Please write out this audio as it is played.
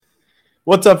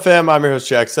What's up, fam? I'm your host,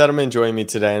 Jack Settleman. Joining me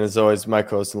today, and as always, my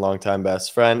co-host and longtime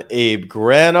best friend, Abe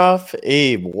Granoff.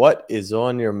 Abe, what is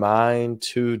on your mind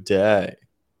today?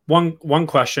 One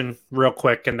question real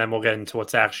quick, and then we'll get into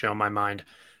what's actually on my mind.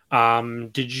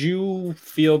 Did you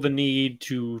feel the need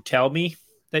to tell me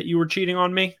that you were cheating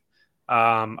on me?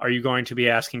 Are you going to be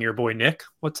asking your boy Nick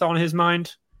what's on his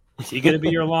mind? Is he going to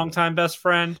be your longtime best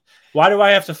friend? Why do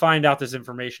I have to find out this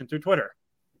information through Twitter?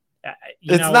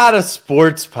 It's not a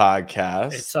sports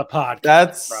podcast. It's a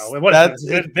podcast, bro.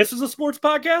 This is a sports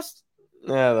podcast?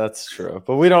 Yeah, that's true.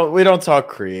 But we don't talk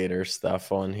creator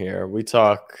stuff on here. We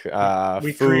talk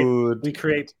food. We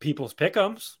create people's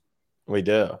pick'ems. We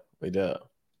do.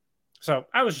 So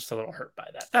I was just a little hurt by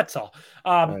that. That's all.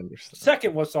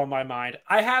 Second, what's on my mind?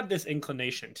 I had this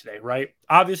inclination today, right?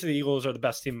 Obviously, the Eagles are the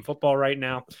best team in football right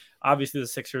now. Obviously, the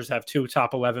Sixers have 2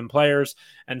 top 11 players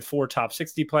and 4 top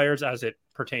 60 players as it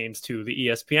pertains to the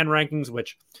ESPN rankings,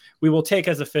 which we will take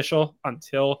as official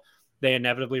until they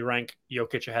inevitably rank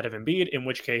Jokic ahead of Embiid, in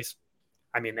which case,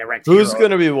 I mean, they ranked. Who's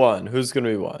going to be one?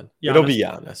 Giannis. It'll be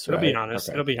Giannis, right?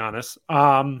 It'll be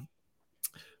Giannis.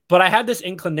 But I had this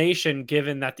inclination,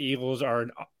 given that the Eagles are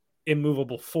an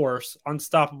immovable force,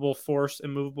 unstoppable force,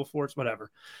 immovable force, whatever.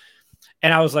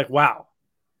 And I was like, wow,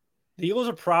 the Eagles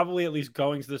are probably at least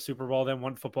going to the Super Bowl, then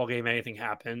one football game, anything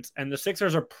happens. And the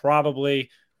Sixers are probably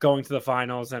going to the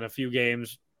finals and a few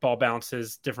games, ball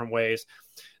bounces, different ways.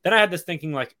 Then I had this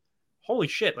thinking like, holy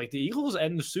shit, like the Eagles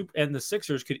and the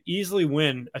Sixers could easily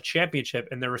win a championship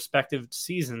in their respective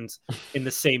seasons in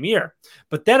the same year.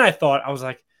 But then I thought, I was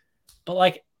like, but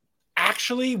like,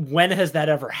 actually, when has that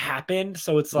ever happened?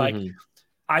 So it's like,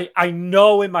 I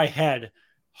know in my head,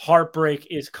 heartbreak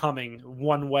is coming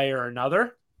one way or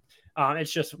another.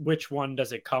 It's just which one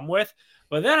does it come with?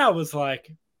 But then I was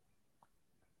like,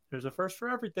 there's a first for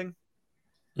everything.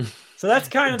 So that's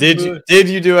kind of did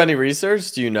you do any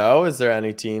research? Do you know? Is there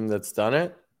any team that's done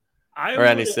it?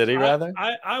 Any city, rather?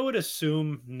 I would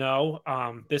assume no.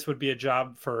 This would be a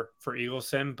job for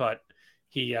Eagleson, but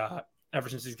he ever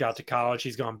since he's got to college,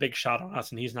 he's gone big shot on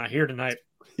us, and he's not here tonight.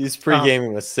 He's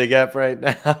pre-gaming with SIGEP right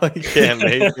now. He can't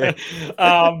make it.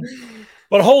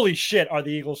 But holy shit, are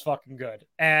the Eagles fucking good?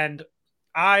 And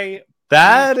shut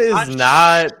up.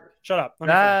 Shut up.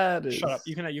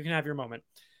 You can have your moment.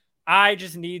 I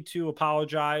just need to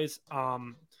apologize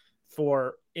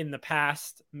for in the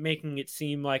past making it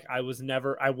seem like I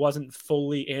wasn't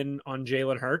fully in on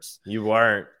Jalen Hurts. You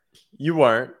weren't.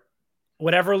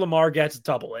 Whatever Lamar gets,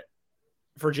 double it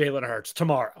for Jalen Hurts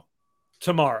tomorrow.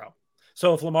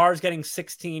 So if Lamar's getting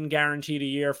 16 guaranteed a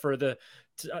year for the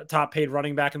top paid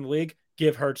running back in the league,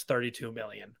 give Hurts $32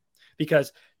 million,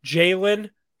 because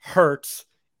Jalen Hurts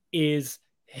is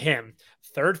him.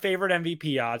 Third favorite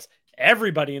MVP odds.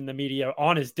 Everybody in the media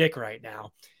on his dick right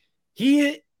now.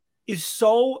 He is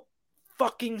so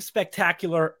fucking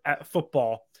spectacular at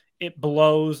football. It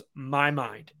blows my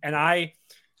mind. And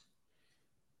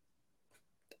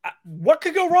what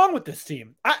could go wrong with this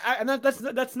team?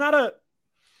 That's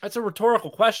a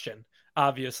rhetorical question,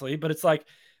 obviously, but it's like,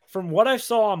 from what I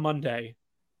saw on Monday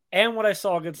and what I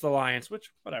saw against the Lions,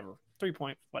 which whatever,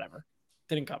 3-point, whatever,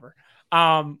 didn't cover.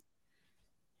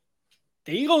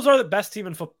 The Eagles are the best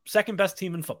team second best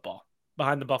team in football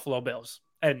behind the Buffalo Bills,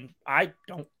 and I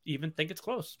don't even think it's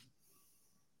close.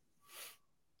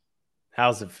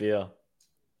 How's it feel?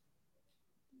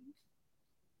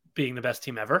 Being the best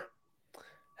team ever.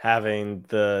 Having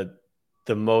the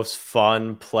most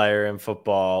fun player in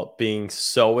football, being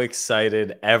so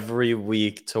excited every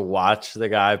week to watch the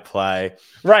guy play.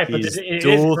 Right, he's but it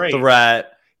dual is great.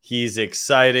 threat. He's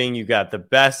exciting. You got the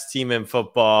best team in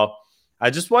football. I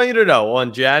just want you to know,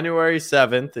 on January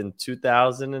 7th in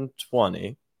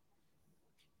 2020,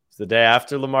 it's the day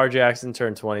after Lamar Jackson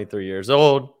turned 23 years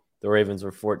old. The Ravens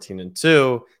were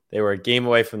 14-2. They were a game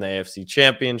away from the AFC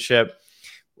Championship.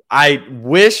 I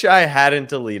wish I hadn't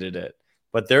deleted it,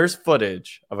 but there's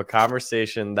footage of a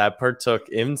conversation that partook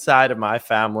inside of my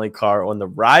family car on the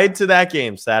ride to that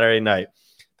game Saturday night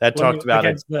that talked about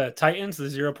against the Titans, the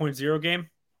 0.0 game,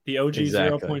 the OG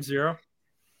exactly. 0.0.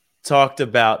 Talked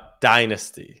about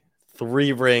dynasty,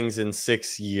 3 rings in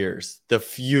 6 years, the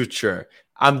future.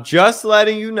 I'm just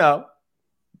letting you know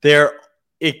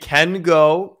it can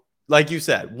go, like you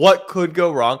said, what could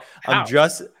go wrong? How?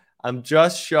 I'm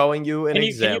just showing you an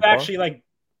example. Can you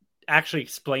actually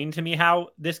explain to me how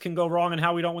this can go wrong and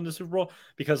how we don't win the Super Bowl?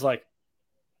 Because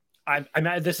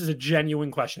this is a genuine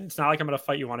question. It's not like I'm going to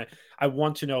fight you on it. I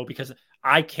want to know, because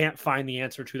I can't find the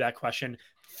answer to that question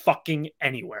fucking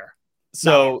anywhere.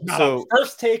 Not on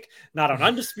First Take, not on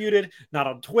Undisputed, not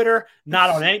on Twitter, not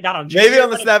on JJ maybe on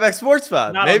the Snapback Sports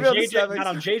Pod, maybe on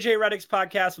JJ Redick's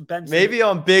podcast with Ben. Maybe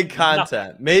on Big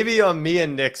Content, maybe on me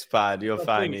and Nick's pod, you'll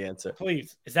find the answer.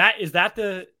 Please, is that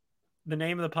the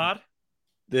name of the pod?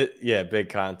 Yeah, Big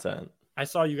Content. I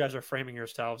saw you guys are framing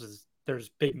yourselves as there's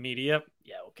big media.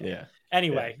 Yeah, okay. Yeah.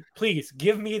 Anyway, please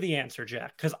give me the answer,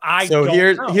 Jack, because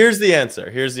here's the answer.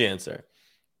 Here's the answer.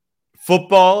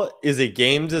 Football is a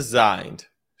game designed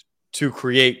to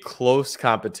create close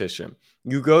competition.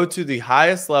 You go to the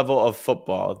highest level of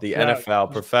football, the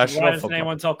NFL, professional football. Why doesn't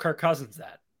anyone tell Kirk Cousins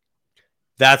that?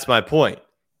 That's my point.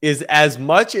 Is as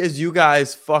much as you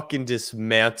guys fucking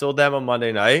dismantle them on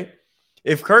Monday night,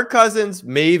 if Kirk Cousins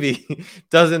maybe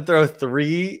doesn't throw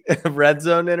 3 red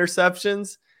zone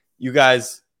interceptions, you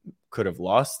guys could have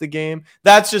lost the game.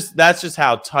 That's just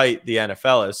how tight the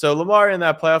NFL is. So Lamar in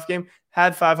that playoff game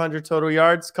had 500 total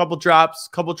yards, couple drops,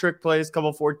 couple trick plays,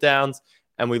 couple fourth downs,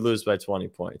 and we lose by 20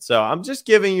 points. So I'm just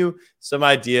giving you some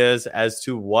ideas as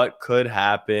to what could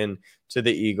happen to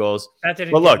the Eagles.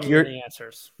 But look,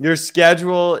 your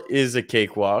schedule is a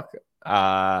cakewalk.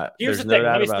 Here's the thing.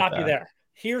 Let me stop you there.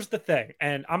 Here's the thing,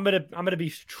 and I'm gonna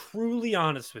be truly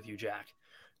honest with you, Jack.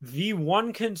 The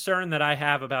one concern that I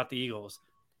have about the Eagles,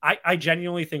 I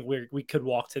genuinely think we could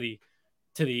walk to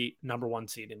the number 1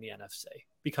 seed in the NFC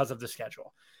because of the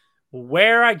schedule.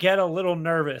 Where I get a little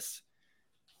nervous,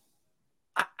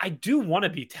 I do want to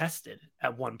be tested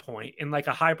at one point in like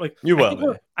a high. Like you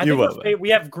will. We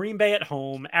have Green Bay at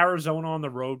home. Arizona on the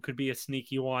road could be a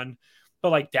sneaky one,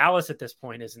 but like Dallas at this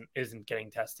point isn't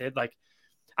getting tested. Like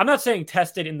I'm not saying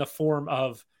tested in the form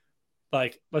of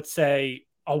like, let's say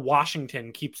a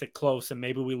Washington keeps it close and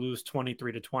maybe we lose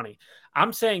 23-20.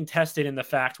 I'm saying tested in the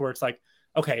fact where it's like,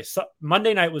 okay, so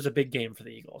Monday night was a big game for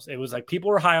the Eagles. It was like people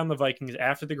were high on the Vikings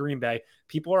after the Green Bay.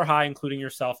 People are high, including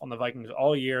yourself, on the Vikings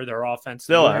all year. Their offense.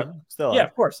 Still.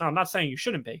 Of course. No, I'm not saying you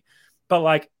shouldn't be. But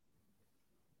like,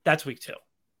 that's week 2.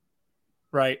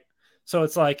 Right? So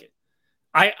it's like,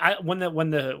 when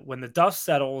the dust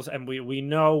settles and we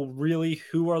know really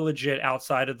who are legit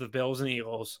outside of the Bills and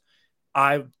Eagles,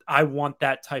 I want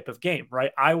that type of game,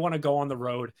 right? I want to go on the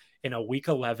road in a week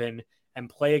 11 and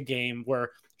play a game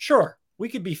where, sure, we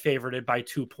could be favorited by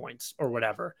 2 points or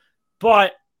whatever,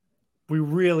 but we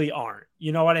really aren't.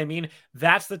 You know what I mean?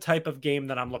 That's the type of game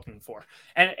that I'm looking for.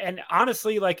 And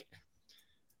honestly, like,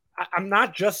 I'm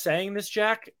not just saying this,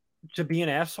 Jack, to be an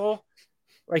asshole.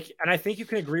 Like, and I think you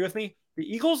can agree with me.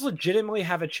 The Eagles legitimately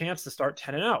have a chance to start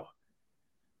 10-0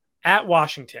 at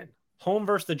Washington, home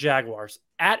versus the Jaguars.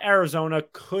 At Arizona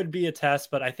could be a test,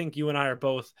 but I think you and I are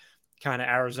both kind of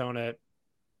Arizona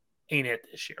ain't it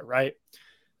this year, right?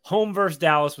 Home versus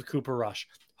Dallas with Cooper Rush,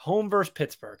 home versus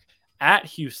Pittsburgh, at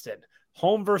Houston,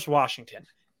 home versus Washington,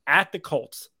 at the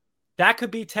Colts. That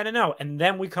could be 10-0. And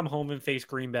then we come home and face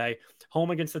Green Bay,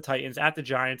 home against the Titans, at the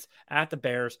Giants, at the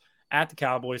Bears, at the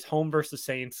Cowboys, home versus the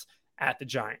Saints, at the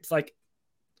Giants. Like,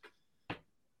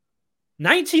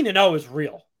 19-0 is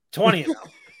real. 20-0.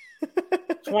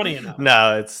 20-0.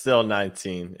 No, it's still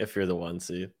 19 if you're the 1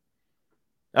 seed.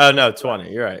 Oh, no,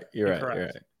 20. You're right. You're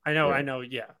right. I know.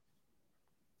 Yeah.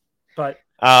 But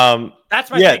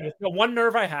that's my thing. The one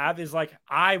nerve I have is like,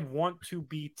 I want to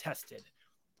be tested.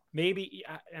 Maybe,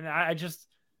 and I just,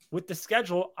 with the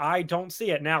schedule, I don't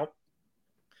see it. Now,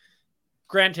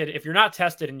 granted, if you're not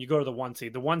tested and you go to the 1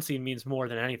 seed, the 1 seed means more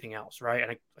than anything else, right?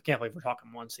 And I can't believe we're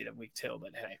talking 1 seed in week 2,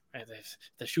 but hey, if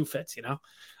the shoe fits, you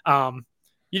know?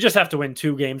 You just have to win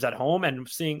 2 games at home, and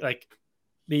seeing like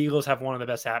the Eagles have one of the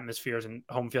best atmospheres and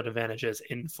home field advantages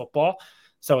in football.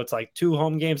 So it's like 2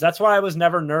 home games. That's why I was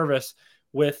never nervous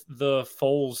with the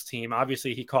Foles team.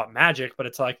 Obviously, he caught magic, but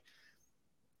it's like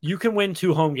you can win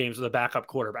 2 home games with a backup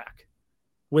quarterback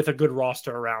with a good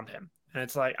roster around him. And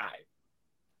it's like,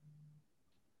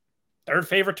 third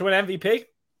favorite to win MVP?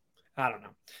 I don't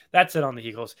know. That's it on the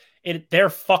Eagles. They're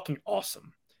fucking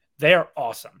awesome. They're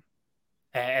awesome.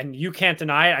 And you can't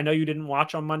deny it. I know you didn't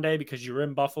watch on Monday because you were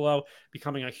in Buffalo,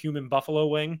 becoming a human buffalo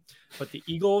wing. But the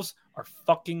Eagles are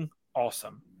fucking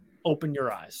awesome. Open your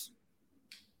eyes.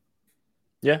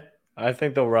 Yeah, I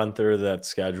think they'll run through that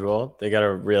schedule. They got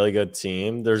a really good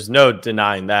team. There's no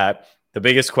denying that. The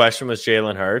biggest question was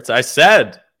Jalen Hurts. I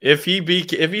said if he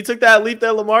took that leap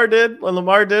that Lamar did when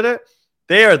Lamar did it,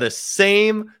 they are the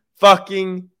same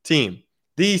fucking team.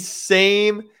 The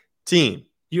same team.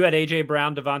 You had A.J.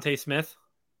 Brown, Devontae Smith.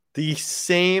 The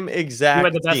same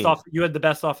exact team. You had the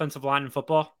best offensive line in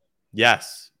football?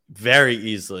 Yes, very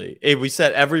easily. We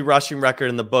set every rushing record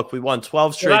in the book. We won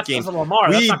 12 straight games. Lamar.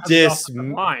 We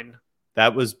line.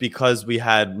 That was because we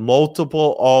had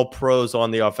multiple all pros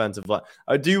on the offensive line.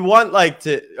 Do you want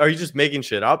are you just making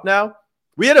shit up now?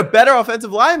 We had a better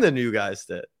offensive line than you guys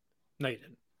did. No, you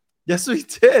didn't. Yes, we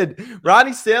did.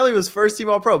 Ronnie Stanley was first team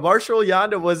all pro. Marshall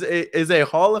Yanda is a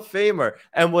Hall of Famer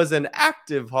and was an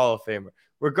active Hall of Famer.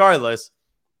 Regardless,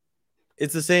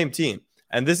 it's the same team.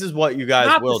 And this is what you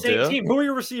guys will do. Team. Who are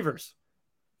your receivers?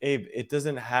 Abe, it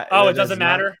doesn't have. Oh, it doesn't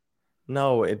matter?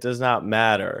 No, it does not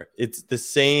matter. It's the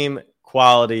same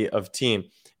quality of team.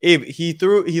 Abe,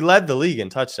 he led the league in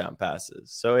touchdown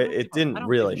passes. So it didn't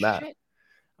really matter. Shit.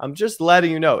 I'm just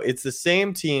letting you know. It's the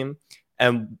same team.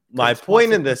 And my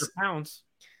point in this. Pounds.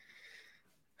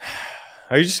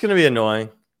 Are you just going to be annoying?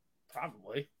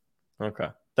 Probably. Okay.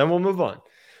 Then we'll move on.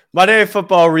 Monday Night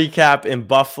Football recap in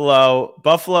Buffalo.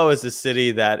 Buffalo is a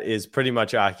city that is pretty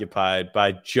much occupied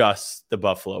by just the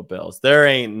Buffalo Bills. There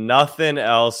ain't nothing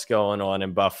else going on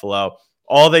in Buffalo.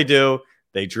 All they do,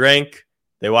 they drink,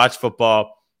 they watch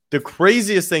football. The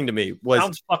craziest thing to me was...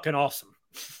 Sounds fucking awesome.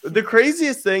 The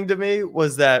craziest thing to me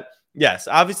was that, yes,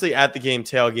 obviously at the game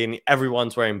tailgating,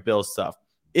 everyone's wearing Bills stuff.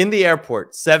 In the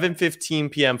airport,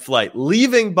 7:15 p.m. flight,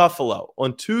 leaving Buffalo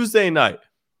on Tuesday night,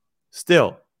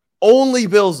 still... only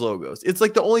Bills logos. It's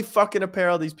like the only fucking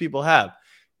apparel these people have.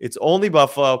 It's only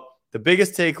Buffalo. The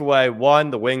biggest takeaway, 1,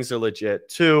 the wings are legit.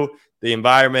 2, the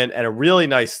environment and a really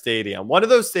nice stadium. One of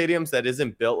those stadiums that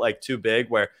isn't built like too big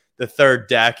where the third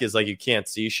deck is like you can't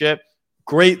see shit.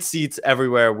 Great seats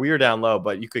everywhere. We were down low,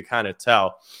 but you could kind of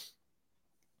tell.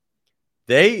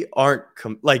 They aren't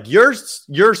like you're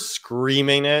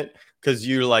screaming it because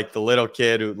you're like the little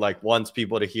kid who like wants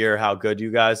people to hear how good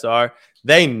you guys are.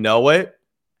 They know it.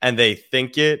 And they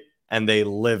think it, and they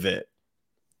live it.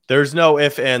 There's no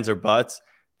ifs, ands, or buts.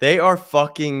 They are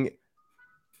fucking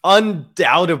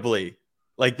undoubtedly,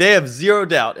 like they have zero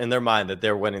doubt in their mind that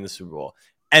they're winning the Super Bowl.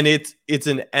 And it's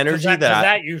an energy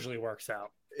that usually works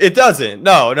out. It doesn't.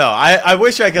 No. I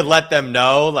wish I could let them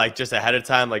know, like just ahead of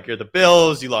time, like you're the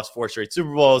Bills, you lost 4 straight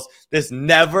Super Bowls. This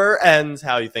never ends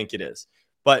how you think it is.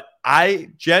 But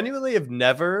I genuinely have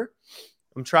never...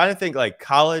 I'm trying to think like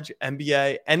college,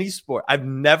 NBA, any sport. I've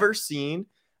never seen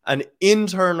an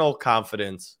internal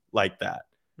confidence like that.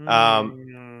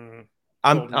 I'm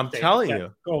telling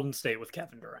you. Golden State with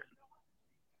Kevin Durant.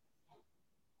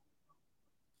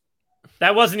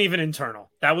 That wasn't even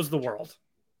internal. That was the world.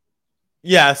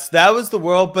 Yes, that was the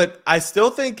world. But I still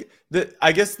think that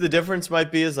I guess the difference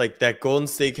might be is like that Golden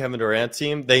State Kevin Durant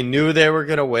team. They knew they were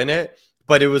going to win it.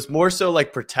 But it was more so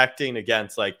like protecting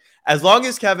against like as long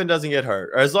as Kevin doesn't get hurt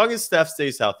or as long as Steph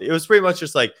stays healthy. It was pretty much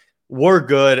just like we're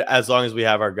good as long as we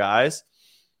have our guys.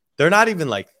 They're not even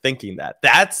like thinking that.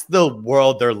 That's the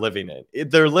world they're living in.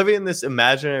 They're living in this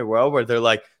imaginary world where they're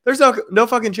like, there's no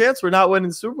fucking chance we're not winning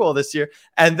the Super Bowl this year.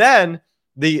 And then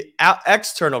the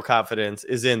external confidence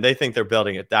is in they think they're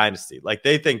building a dynasty. Like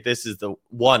they think this is the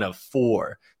one of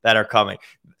 4 that are coming.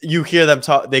 You hear them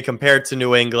talk, they compare it to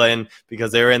New England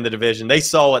because they were in the division. They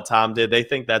saw what Tom did. They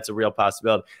think that's a real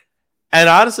possibility. And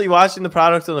honestly, watching the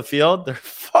product on the field, they're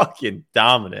fucking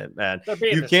dominant, man.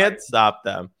 You can't stop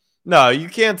them. No, you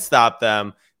can't stop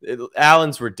them.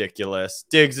 Allen's ridiculous.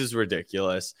 Diggs is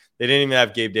ridiculous. They didn't even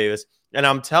have Gabe Davis. And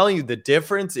I'm telling you, the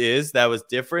difference is that was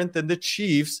different than the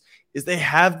Chiefs is they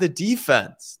have the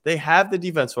defense. They have the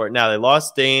defense for it. Now, they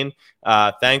lost Dane.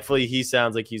 Thankfully, he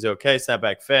sounds like he's okay.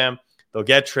 Snapback fam. They'll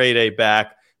get Trey Day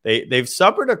back. They've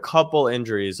suffered a couple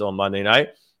injuries on Monday night,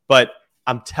 but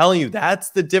I'm telling you,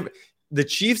 that's the difference. The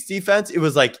Chiefs defense, it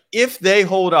was like if they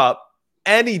hold up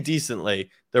any decently,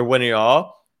 they're winning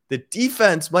all. The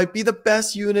defense might be the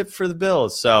best unit for the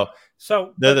Bills. So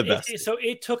they're the best. So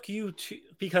it took you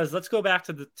because let's go back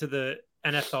to the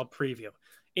NFL preview.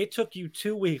 It took you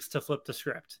 2 weeks to flip the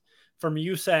script from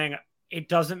you saying it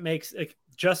doesn't make like,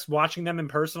 just watching them in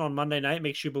person on Monday night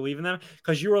makes you believe in them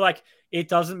because you were like, it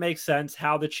doesn't make sense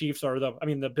how the Chiefs are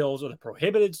the Bills are the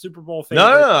prohibited Super Bowl favorite.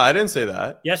 No, I didn't say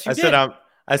that. Yes, you did.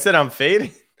 I said I'm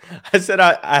fading. I said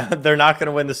they're not going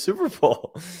to win the Super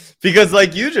Bowl because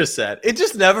like you just said, it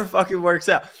just never fucking works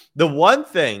out. The one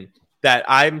thing that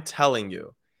I'm telling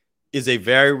you is a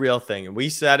very real thing. And we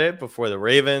said it before the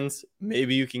Ravens.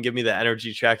 Maybe you can give me the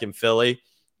energy check in Philly.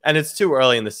 And it's too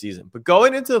early in the season. But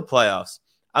going into the playoffs,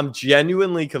 I'm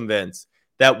genuinely convinced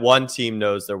that one team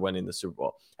knows they're winning the Super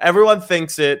Bowl. Everyone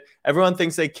thinks it. Everyone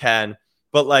thinks they can.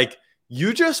 But like,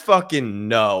 you just fucking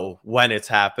know when it's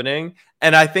happening.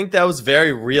 And I think that was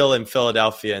very real in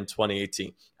Philadelphia in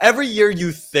 2018. Every year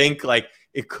you think like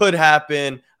it could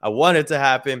happen. I want it to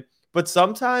happen. But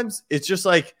sometimes it's just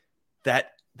like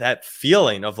that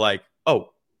feeling of like,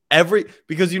 oh,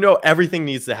 because you know everything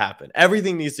needs to happen.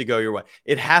 Everything needs to go your way.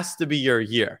 It has to be your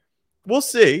year. we'll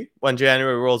see when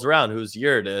January rolls around whose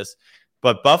year it is.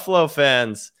 But Buffalo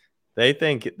fans, they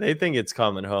think it's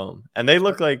coming home, and they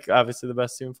look like obviously the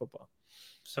best team in football.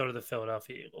 So do the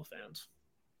Philadelphia Eagle fans.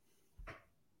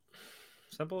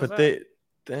 Simple but as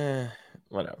that.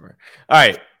 Whatever. All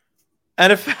right.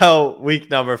 NFL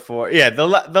week number 4. Yeah, the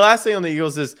last thing on the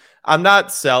Eagles is I'm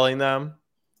not selling them.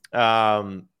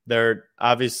 They're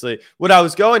obviously what I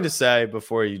was going to say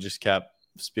before you just kept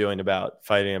spewing about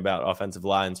fighting about offensive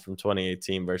lines from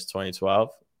 2018 versus 2012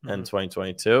 and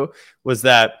 2022 was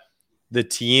that the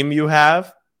team you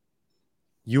have,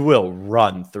 you will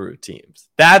run through teams.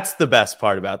 That's the best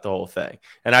part about the whole thing.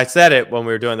 And I said it when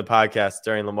we were doing the podcast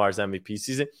during Lamar's MVP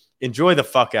season. Enjoy the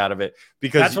fuck out of it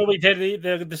because that's what we did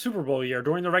the Super Bowl year.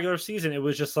 During the regular season, it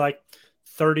was just like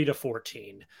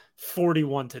 30-14,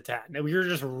 41-10. We were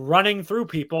just running through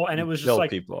people, and it was just like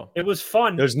people. It was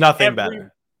fun. There's nothing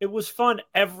better. It was fun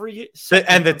every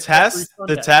and the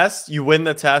test, you win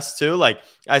the test too. Like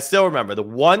I still remember the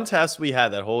one test we had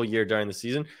that whole year during the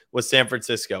season was San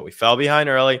Francisco. We fell behind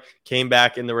early, came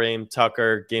back in the rain,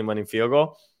 Tucker game-winning field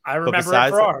goal. I remember it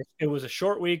for ours. It was a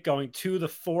short week going to the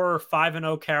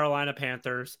 4-5-0 Carolina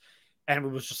Panthers, and it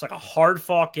was just like a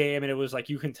hard-fought game, and it was like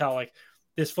you can tell like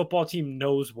this football team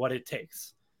knows what it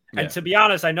takes. And to be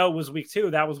honest, I know it was week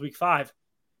 2. That was week 5.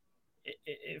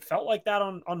 It felt like that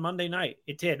on Monday night.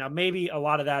 It did. Now, maybe a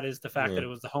lot of that is the fact that it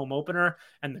was the home opener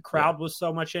and the crowd was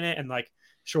so much in it. And like,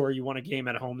 sure, you won a game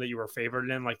at home that you were favored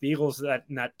in. Like the Eagles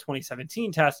in that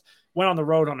 2017 test went on the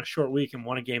road on a short week and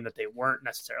won a game that they weren't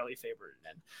necessarily favored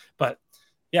in. But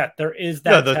yeah, there is that.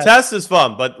 No, the test is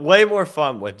fun, but way more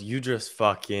fun when you just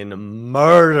fucking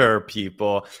murder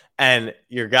people and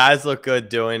your guys look good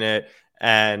doing it.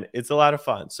 And it's a lot of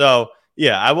fun. So,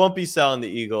 yeah, I won't be selling the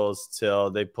Eagles till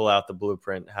they pull out the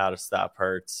blueprint how to stop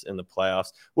Hurts in the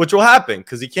playoffs, which will happen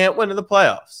because he can't win in the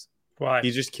playoffs. Why? He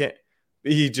just can't.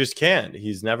 He just can't.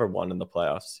 He's never won in the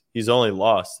playoffs. He's only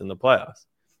lost in the playoffs.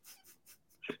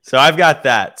 So I've got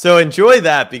that. So enjoy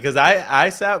that because I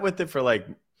sat with it for like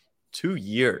 2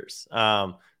 years.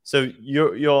 So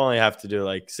you'll only have to do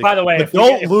like 6. By the way,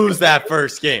 don't lose that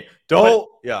first game. Don't.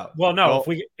 Well, no.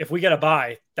 If we get a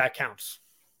bye, that counts.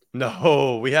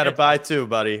 No, we had a bye too,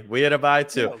 buddy. We had a bye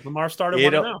too. Yeah, Lamar started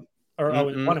 1-0. Or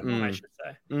 1-1, I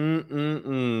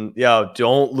should say. Yo,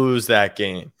 don't lose that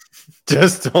game.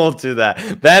 Just don't do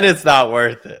that. Then it's not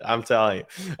worth it. I'm telling you.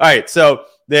 All right, so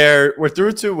we're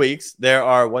through 2 weeks. There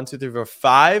are 1, 2, 3, 4,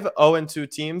 5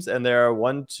 0-2 teams, and there are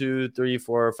 1, 2, 3,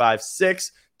 4, 5,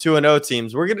 6 2-0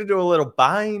 teams. We're gonna do a little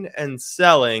buying and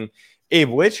selling. Abe,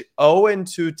 which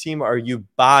 0-2 team are you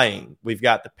buying? We've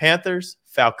got the Panthers,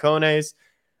 Falcones,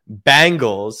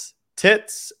 Bengals,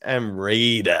 Tits, and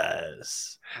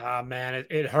Raiders. Ah, man,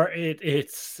 it hurt.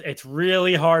 It's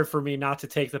really hard for me not to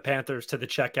take the Panthers to the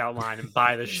checkout line and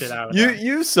buy the shit out of them.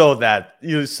 You sold that.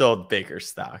 You sold Baker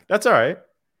stock. That's all right.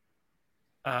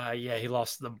 Yeah, he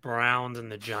lost to the Browns and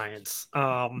the Giants.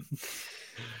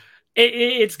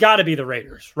 It's got to be the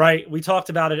Raiders, right? We talked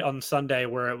about it on Sunday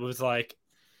where it was like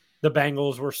the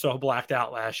Bengals were so blacked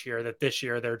out last year that this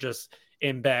year they're just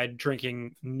in bed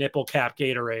drinking nipple cap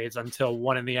Gatorades until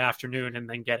 1 p.m. and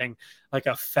then getting like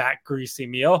a fat, greasy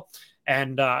meal.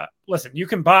 And listen, you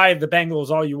can buy the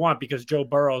Bengals all you want because Joe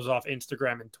Burrow's off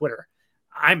Instagram and Twitter.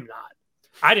 I'm not.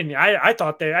 I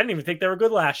didn't even think they were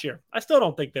good last year. I still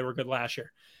don't think they were good last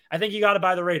year. I think you got to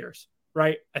buy the Raiders,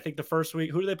 right? I think the first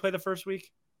week, who do they play the first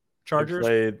week? Chargers.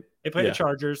 They played the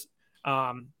Chargers.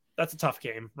 That's a tough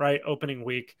game, right? Opening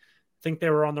week. I think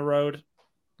they were on the road.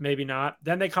 Maybe not.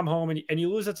 Then they come home and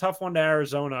you lose a tough one to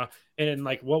Arizona in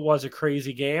like what was a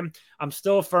crazy game. I'm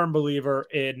still a firm believer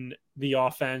in the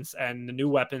offense and the new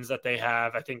weapons that they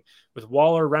have. I think with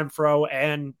Waller, Renfro,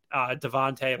 and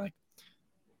Devontae, like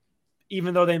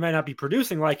even though they might not be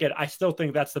producing like it, I still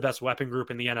think that's the best weapon group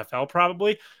in the NFL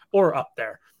probably, or up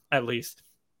there at least.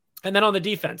 And then on the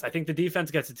defense, I think the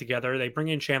defense gets it together. They bring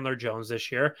in Chandler Jones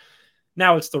this year.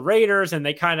 Now it's the Raiders, and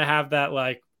they kind of have that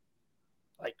like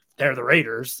they're the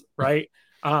Raiders, right?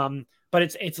 But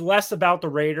it's less about the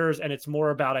Raiders, and it's more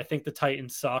about I think the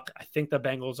Titans suck. I think the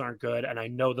Bengals aren't good, and I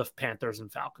know the Panthers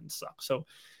and Falcons suck. So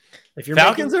if you're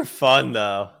Falcons are fun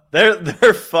though,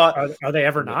 they're fun. Are they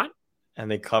ever not? And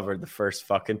they covered the first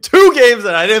fucking 2 games,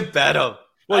 and I didn't bet them.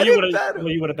 Well, you would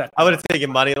have bet. I would have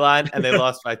taken money line, and they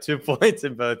lost by 2 points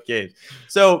in both games.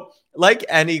 So, like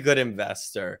any good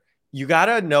investor, you got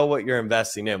to know what you're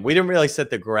investing in. We didn't really set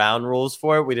the ground rules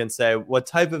for it. We didn't say what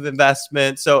type of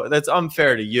investment. So that's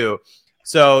unfair to you.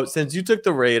 So since you took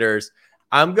the Raiders,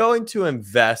 I'm going to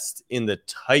invest in the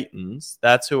Titans.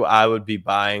 That's who I would be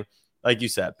buying. Like you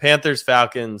said, Panthers,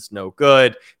 Falcons, no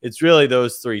good. It's really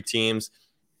those 3 teams.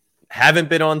 Haven't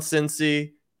been on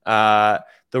Cincy. The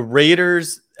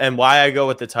Raiders, and why I go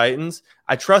with the Titans,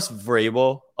 I trust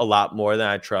Vrabel a lot more than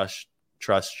I trust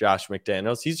Josh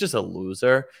McDaniels. He's just a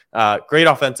loser. Great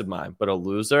offensive mind, but a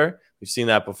loser. We've seen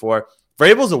that before.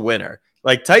 Vrabel's a winner.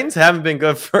 Like, Titans haven't been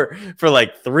good for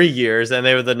like 3 years, and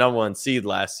they were the number 1 seed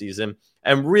last season.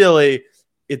 And really,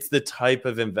 it's the type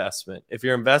of investment. If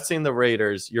you're investing in the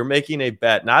Raiders, you're making a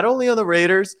bet not only on the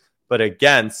Raiders, but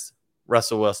against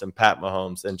Russell Wilson, Pat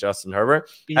Mahomes, and Justin Herbert.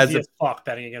 Easy as fuck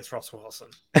betting against Russell Wilson.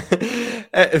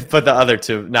 But the other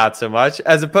two, not so much.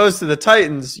 As opposed to the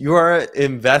Titans, you are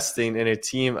investing in a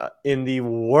team in the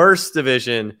worst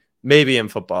division maybe in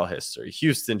football history.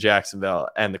 Houston, Jacksonville,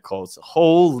 and the Colts.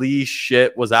 Holy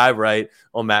shit, was I right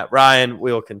on Matt Ryan.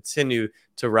 We will continue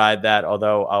to ride that,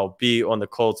 although I'll be on the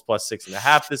Colts plus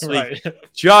 6.5 this week.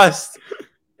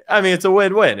 Right. It's a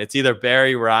win-win. It's either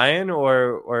bury Ryan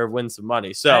or win some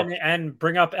money. So and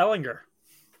bring up Ellinger.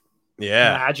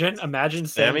 Yeah. Imagine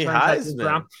Sammy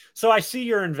Heisman. So I see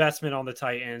your investment on the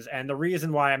Titans, and the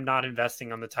reason why I'm not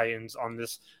investing on the Titans on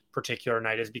this particular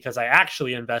night is because I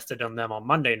actually invested on them on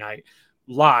Monday night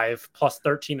live plus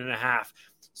 13.5.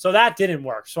 So that didn't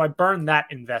work. So I burned that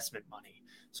investment money.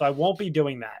 So I won't be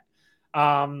doing that.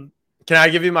 Can I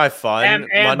give you my fun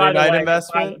Monday night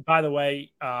investment? By the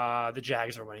way, the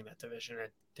Jags are winning that division.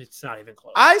 It's not even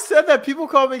close. I said that. People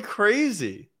call me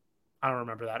crazy. I don't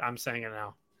remember that. I'm saying it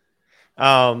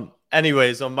now.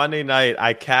 Anyways, on Monday night,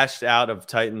 I cashed out of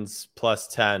Titans plus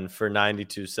 10 for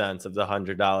 92 cents of the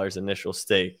 $100 initial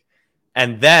stake.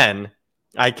 And then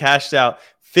I cashed out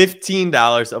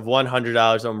 $15 of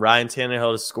 $100 on Ryan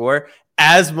Tannehill to score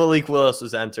as Malik Willis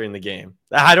was entering the game.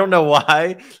 I don't know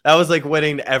why. That was like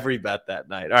winning every bet that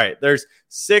night. All right, there's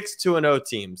 6 2-0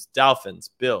 teams: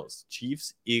 Dolphins, Bills,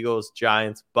 Chiefs, Eagles,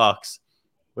 Giants, Bucks.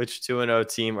 Which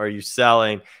 2-0 team are you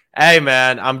selling? Hey,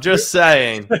 man, I'm just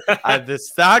saying, the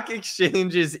stock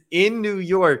exchanges in New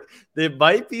York, there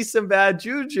might be some bad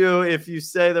juju if you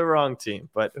say the wrong team.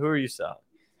 But who are you selling?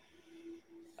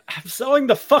 I'm selling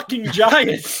the fucking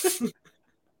Giants.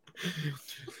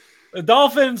 The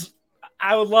Dolphins,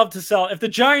 I would love to sell. If the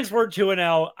Giants were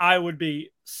 2-0, I would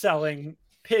be selling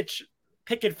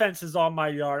picket fences on my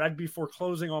yard. I'd be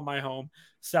foreclosing on my home,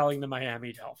 selling the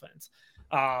Miami Dolphins.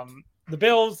 The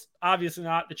Bills, obviously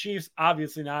not. The Chiefs,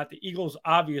 obviously not. The Eagles,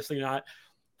 obviously not.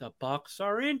 The Bucks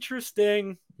are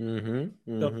interesting.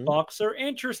 The Bucks are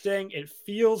interesting. It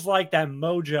feels like that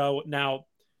mojo. Now,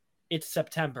 it's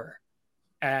September.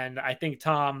 And I think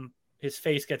Tom, his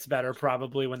face gets better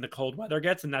probably when the cold weather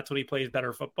gets, and that's when he plays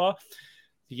better football.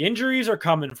 The injuries are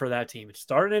coming for that team. It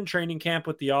started in training camp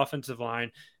with the offensive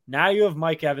line. Now you have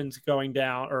Mike Evans going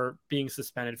down or being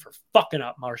suspended for fucking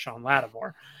up Marshawn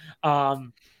Lattimore.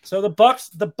 So the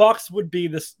Bucks would be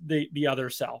the other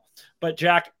sell. But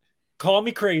Jack, call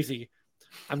me crazy.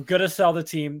 I'm gonna sell the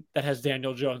team that has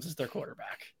Daniel Jones as their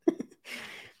quarterback.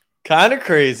 Kind of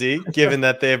crazy, given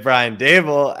that they have Brian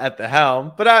Dable at the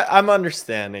helm, but I'm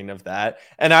understanding of that.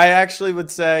 And I actually would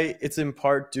say it's in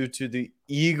part due to the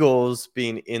Eagles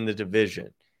being in the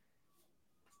division.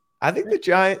 I think the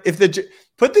Giants,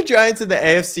 put the Giants in the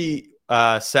AFC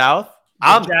South,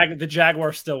 the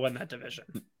Jaguars still win that division.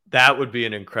 That would be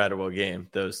an incredible game.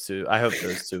 Those two. I hope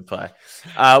those two play.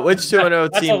 Which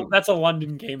 2-0 team? That's a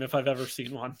London game if I've ever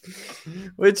seen one.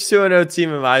 Which 2-0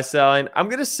 team am I selling? I'm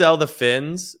going to sell the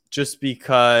Finns just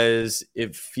because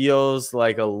it feels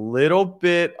like a little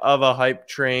bit of a hype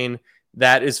train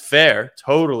that is fair,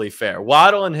 totally fair.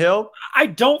 Waddle and Hill? I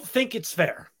don't think it's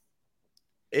fair.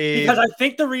 Because I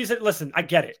think the reason, listen, I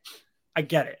get it.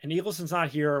 And Eagleson's not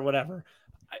here or whatever.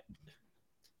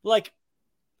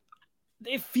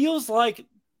 It feels like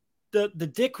the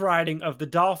dick riding of the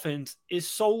Dolphins is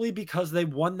solely because they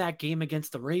won that game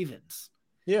against the Ravens.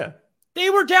 Yeah. They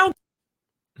were down.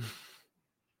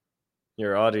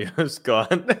 Your audio's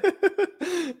gone.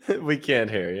 We can't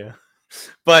hear you.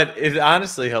 But it's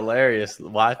honestly hilarious.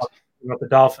 Watch. About the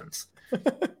Dolphins.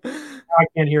 I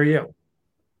can't hear you.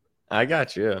 I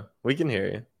got you. We can hear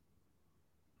you.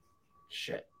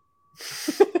 Shit.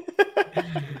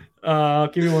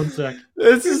 Give me 1 sec.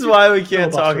 This is why we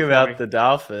can't talk about the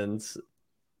Dolphins.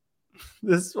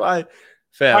 This is why,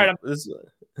 fam. All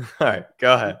right,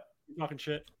 go ahead. You talking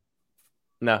shit?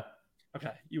 No.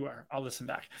 Okay, you are. I'll listen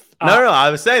back. No. I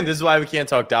was saying this is why we can't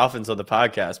talk Dolphins on the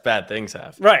podcast. Bad things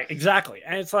happen. Right, exactly.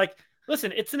 And it's like,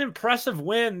 listen, it's an impressive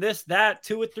win. This, that,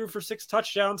 Tua threw for 6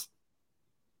 touchdowns.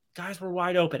 Guys were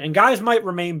wide open, and guys might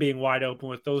remain being wide open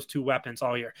with those two weapons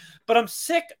all year. But I'm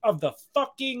sick of the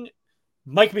fucking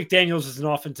Mike McDaniels is an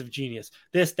offensive genius.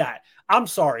 This, that. I'm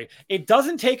sorry. It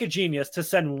doesn't take a genius to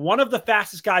send one of the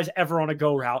fastest guys ever on a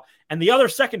go route and the other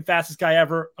second fastest guy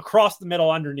ever across the middle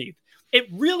underneath. It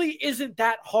really isn't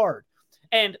that hard.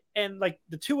 And like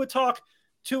the Tua talk,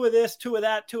 two of this, two of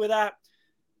that, two of that.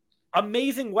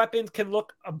 Amazing weapons can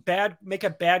make a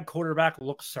bad quarterback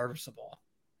look serviceable.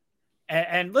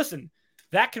 And listen,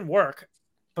 that can work,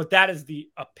 but that is the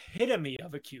epitome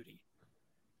of a cutie.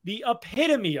 The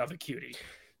epitome of a cutie.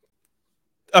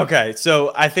 Okay,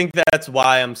 so I think that's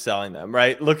why I'm selling them,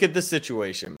 right? Look at the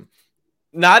situation.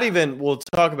 We'll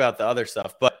talk about the other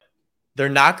stuff, but they're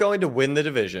not going to win the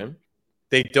division.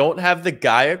 They don't have the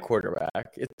guy at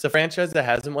quarterback. It's a franchise that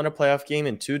hasn't won a playoff game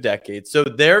in 2 decades. So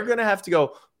they're going to have to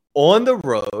go on the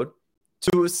road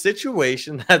to a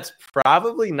situation that's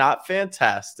probably not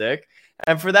fantastic.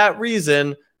 And for that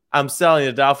reason, I'm selling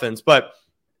the Dolphins. But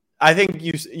I think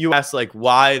you asked like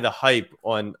why the hype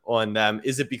on them.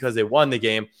 Is it because they won the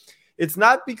game? It's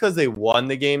not because they won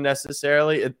the game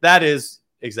necessarily. That is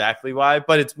exactly why,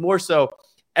 but it's more so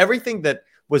everything that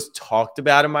was talked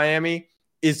about in Miami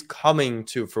is coming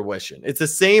to fruition. It's the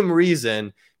same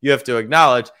reason you have to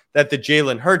acknowledge that the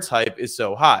Jalen Hurts hype is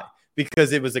so high,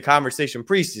 because it was a conversation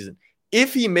preseason.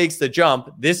 If he makes the jump,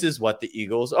 this is what the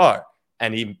Eagles are.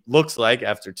 And he looks like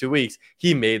after 2 weeks,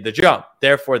 he made the jump.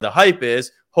 Therefore, the hype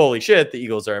is, holy shit, the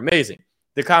Eagles are amazing.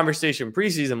 The conversation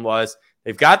preseason was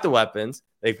they've got the weapons.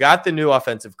 They've got the new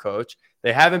offensive coach.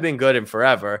 They haven't been good in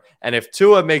forever. And if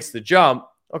Tua makes the jump,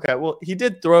 okay, well, he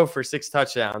did throw for 6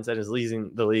 touchdowns and is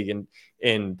leading the league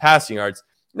in passing yards.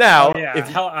 Now,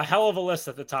 a hell of a list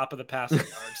at the top of the passing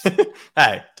yards.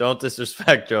 Hey, don't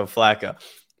disrespect Joe Flacco.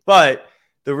 But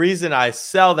the reason I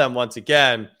sell them once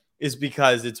again is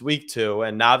because it's week 2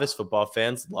 and novice football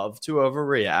fans love to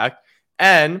overreact.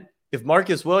 And if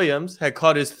Marcus Williams had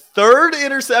caught his 3rd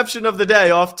interception of the day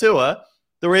off Tua,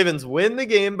 the Ravens win the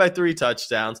game by 3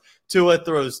 touchdowns. Tua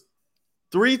throws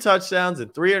 3 touchdowns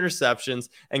and 3 interceptions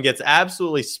and gets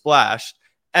absolutely splashed.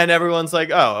 And everyone's like,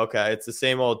 oh, okay, it's the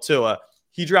same old Tua.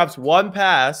 He drops 1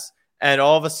 pass, and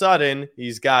all of a sudden,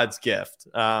 he's God's gift,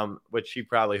 which he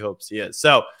probably hopes he is.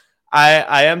 So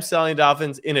I am selling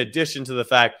Dolphins in addition to the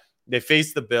fact they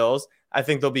face the Bills. I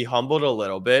think they'll be humbled a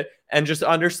little bit and just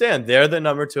understand they're the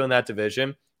number 2 in that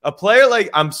division. A player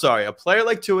like Tua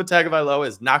Tagovailoa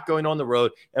is not going on the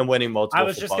road and winning multiple. I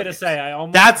was just going to say,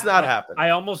 that's not happening.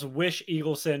 I almost wish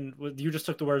Eagleson, you just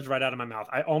took the words right out of my mouth.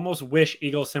 I almost wish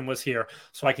Eagleson was here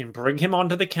so I can bring him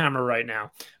onto the camera right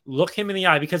now, look him in the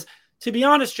eye, because to be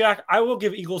honest, Jack, I will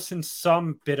give Eagleson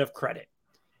some bit of credit.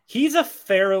 He's a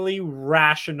fairly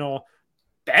rational,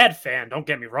 bad fan. Don't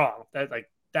get me wrong.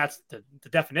 That's the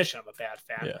definition of a bad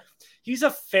fan. Yeah. He's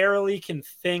can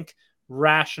think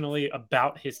rationally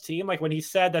about his team. Like when he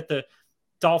said that the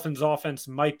Dolphins offense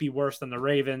might be worse than the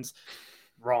Ravens,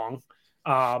 wrong.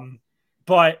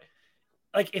 But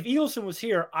like if Eagleson was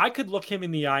here, I could look him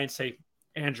in the eye and say,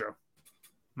 Andrew,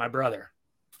 my brother,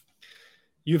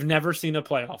 you've never seen a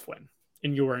playoff win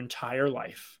in your entire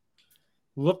life.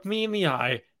 Look me in the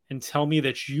eye and tell me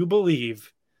that you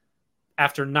believe,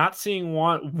 after not seeing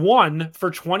one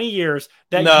for 20 years,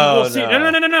 that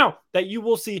that you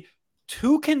will see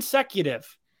 2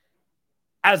 consecutive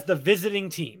as the visiting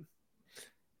team.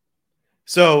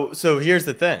 So here's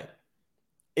the thing.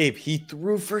 Abe, he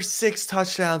threw for 6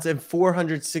 touchdowns and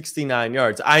 469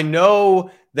 yards. I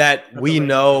know that we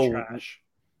know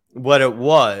what it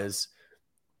was,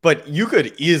 but you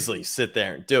could easily sit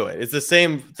there and do it. It's the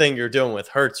same thing you're doing with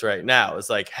Hurts right now. It's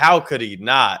like, how could he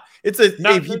not? He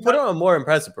put on a more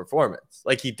impressive performance,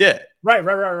 like he did. Right.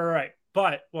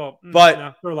 But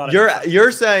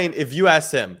you're saying if you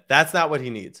ask him, that's not what he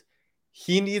needs.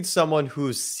 He needs someone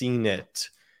who's seen it.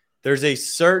 There's a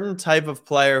certain type of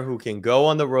player who can go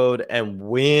on the road and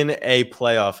win a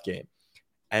playoff game,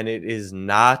 and it is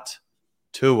not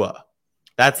Tua.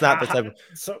 That's not the type of.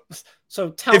 So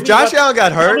tell me, if Josh Allen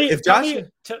got hurt,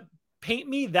 paint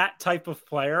me that type of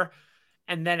player,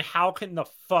 and then how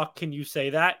can you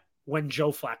say that when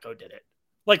Joe Flacco did it?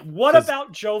 Like, what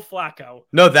about Joe Flacco?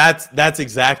 No, that's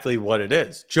exactly what it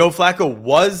is. Joe Flacco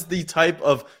was the type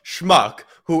of schmuck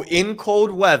who in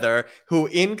cold weather, who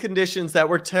in conditions that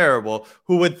were terrible,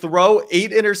 who would throw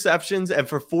 8 interceptions and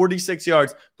for 46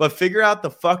 yards, but figure out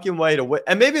the fucking way to win.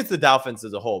 And maybe it's the Dolphins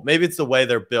as a whole. Maybe it's the way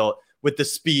they're built with the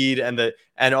speed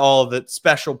and all the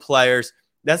special players.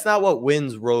 That's not what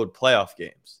wins road playoff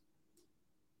games.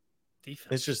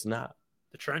 Defense. It's just not.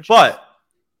 The trenches. But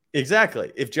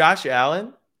exactly. If Josh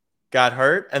Allen got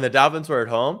hurt and the Dolphins were at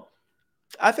home,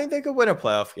 I think they could win a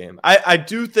playoff game. I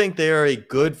do think they are a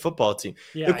good football team.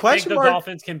 Yeah, the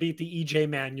Dolphins can beat the EJ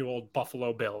Manuel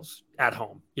Buffalo Bills at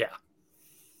home. Yeah.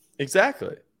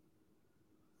 Exactly.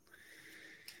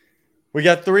 We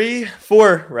got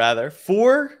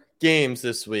four games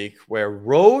this week where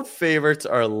road favorites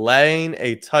are laying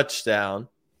a touchdown.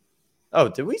 Oh,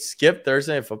 did we skip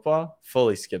Thursday Night Football?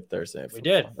 Fully skip Thursday Night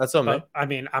Football. We did. That's on me. I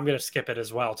mean, I'm going to skip it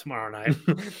as well tomorrow night.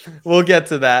 We'll get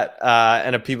to that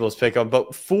and a people's pick on.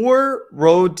 But 4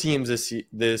 road teams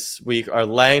this week are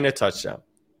laying a touchdown.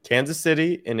 Kansas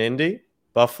City in Indy,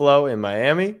 Buffalo in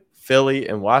Miami, Philly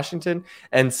in Washington,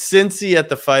 and Cincy at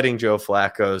the Fighting Joe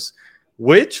Flacco's.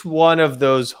 Which one of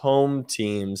those home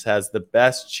teams has the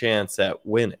best chance at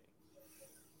winning?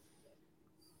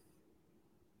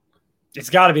 It's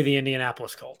got to be the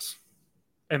Indianapolis Colts,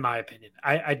 in my opinion.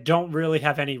 I don't really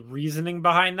have any reasoning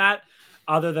behind that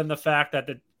other than the fact that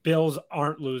the Bills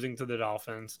aren't losing to the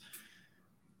Dolphins.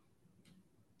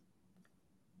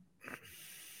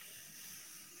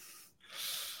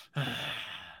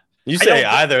 You say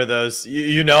either of those,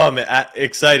 you know I'm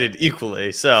excited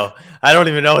equally, so I don't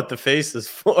even know what the face is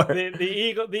for.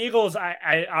 The Eagles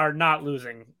I are not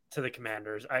losing to the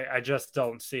Commanders. I just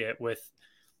don't see it with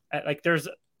like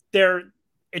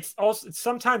it's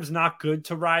sometimes not good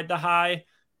to ride the high,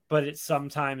 but it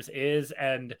sometimes is.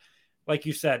 And like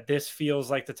you said, this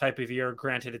feels like the type of year,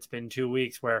 granted it's been 2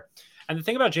 weeks where, and the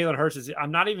thing about Jalen Hurts is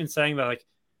I'm not even saying that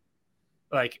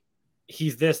like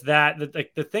he's this, that,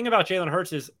 the thing about Jalen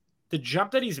Hurts is the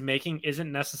jump that he's making isn't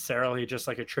necessarily just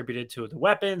like attributed to the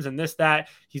weapons and this, that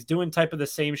he's doing type of the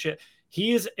same shit.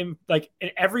 He is in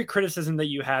every criticism that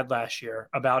you had last year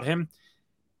about him.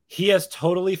 He has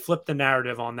totally flipped the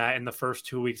narrative on that in the first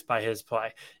 2 weeks by his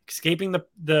play, escaping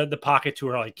the pocket too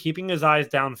early, keeping his eyes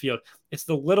downfield. It's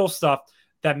the little stuff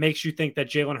that makes you think that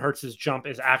Jalen Hurts' jump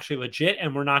is actually legit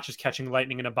and we're not just catching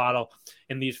lightning in a bottle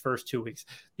in these first 2 weeks.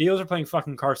 The Eagles are playing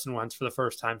fucking Carson Wentz for the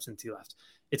first time since he left.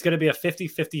 It's going to be a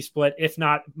 50-50 split, if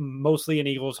not mostly an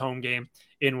Eagles home game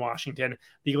in Washington.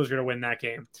 The Eagles are going to win that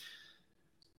game.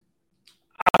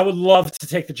 I would love to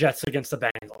take the Jets against the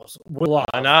Bengals. Why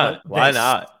not? Why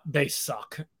not? They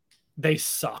suck. They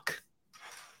suck.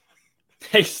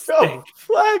 They stink.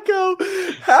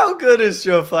 Flacco. How good is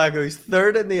Joe Flacco? He's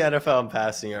 3rd in the NFL in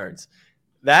passing yards.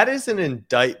 That is an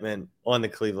indictment on the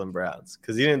Cleveland Browns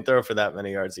because he didn't throw for that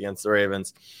many yards against the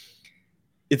Ravens.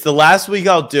 It's the last week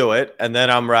I'll do it, and then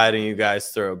I'm riding you guys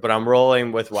through. But I'm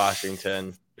rolling with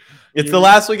Washington. It's the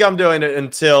last week I'm doing it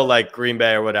until like Green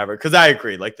Bay or whatever. Because I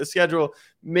agree, like the schedule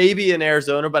maybe in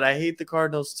Arizona, but I hate the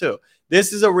Cardinals too.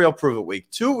 This is a real prove it week.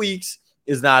 2 weeks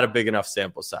is not a big enough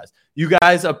sample size. You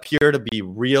guys appear to be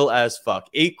real as fuck.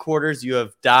 8 quarters, you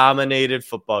have dominated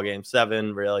football games.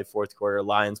 7, really, 4th quarter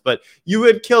Lions, but you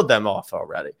had killed them off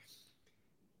already.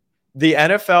 The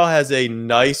NFL has a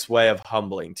nice way of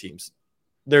humbling teams.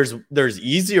 There's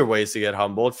easier ways to get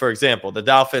humbled. For example, the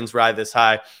Dolphins ride this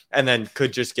high and then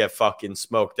could just get fucking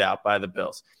smoked out by the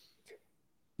Bills.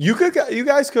 You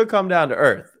guys could come down to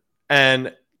earth.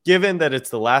 And given that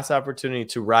it's the last opportunity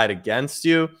to ride against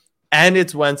you and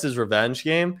it's Wentz's revenge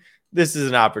game, this is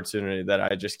an opportunity that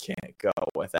I just can't go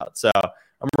without. So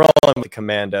I'm rolling with the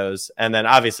Commandos. And then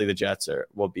obviously the Jets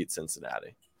will beat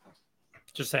Cincinnati.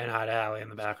 Just saying hi to Allie in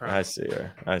the background. I see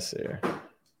her.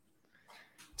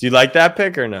 Do you like that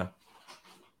pick or no?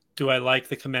 Do I like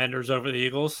the Commanders over the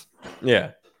Eagles?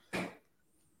 Yeah.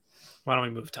 Why don't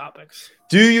we move topics?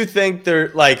 Do you think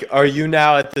are you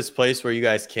now at this place where you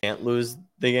guys can't lose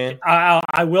the game?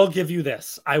 I will give you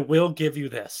this.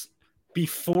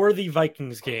 Before the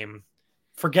Vikings game,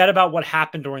 forget about what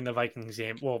happened during the Vikings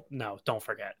game. Well, no, don't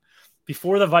forget.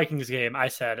 Before the Vikings game,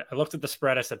 I looked at the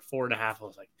spread. I said 4.5. I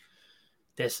was like,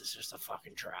 this is just a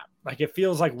fucking trap. Like, it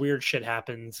feels like weird shit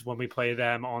happens when we play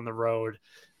them on the road.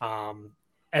 And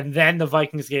then the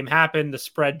Vikings game happened, the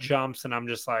spread jumps, and I'm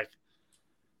just like,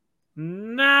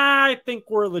 nah, I think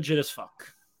we're legit as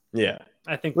fuck. Yeah.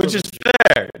 I think which is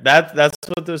fair. That's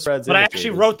what the spread's. But I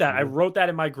actually wrote that. I wrote that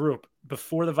in my group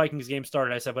before the Vikings game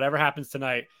started. I said, whatever happens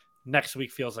tonight, next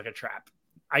week feels like a trap.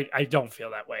 I don't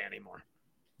feel that way anymore.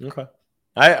 Okay.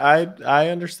 I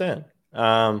understand.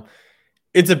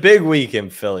 It's a big week in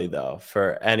Philly, though,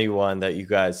 for anyone that you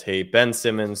guys hate. Ben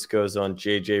Simmons goes on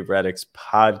JJ Redick's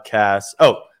podcast.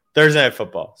 Oh, Thursday Night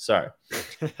Football. Sorry.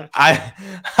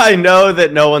 I know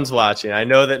that no one's watching. I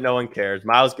know that no one cares.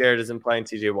 Myles Garrett isn't playing.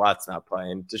 TJ Watt's not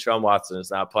playing. Deshaun Watson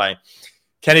is not playing.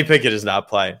 Kenny Pickett is not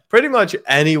playing. Pretty much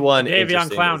anyone. Jadeveon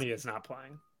Clowney is not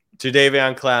playing.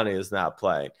 Jadeveon Clowney is not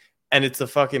playing. And it's the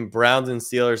fucking Browns and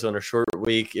Steelers on a short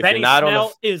week. Benny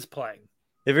Snell is playing.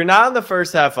 If you're not in the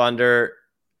first half under,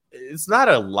 it's not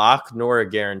a lock nor a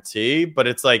guarantee, but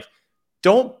it's like,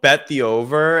 don't bet the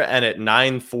over. And at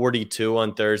 9:42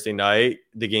 on Thursday night,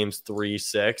 the game's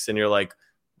 3-6. And you're like,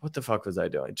 what the fuck was I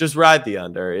doing? Just ride the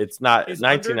under. It's not Is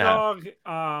 19 and a half.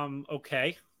 Underdog,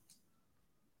 okay.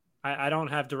 I don't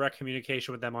have direct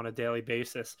communication with them on a daily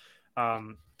basis,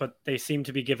 but they seem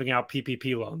to be giving out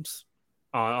PPP loans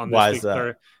on this Why week is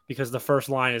that? because the first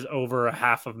line is over a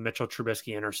half of Mitchell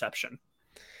Trubisky interception.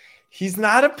 He's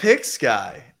not a picks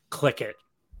guy. Click it.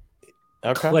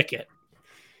 Okay. Click it.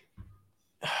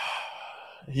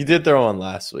 He did throw one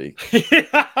last week,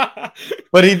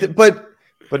 but he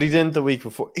didn't the week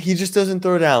before. He just doesn't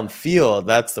throw downfield.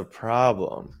 That's the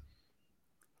problem.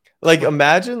 Like,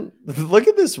 imagine, look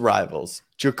at this rivals.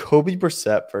 Jacoby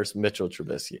Brissett versus Mitchell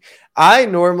Trubisky. I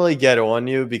normally get on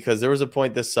you because there was a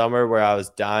point this summer where I was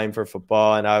dying for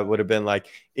football, and I would have been like,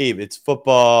 Abe, it's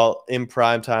football in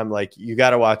prime time. Like, you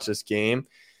got to watch this game.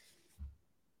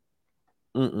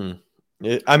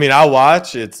 I'll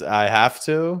watch. I have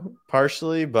to,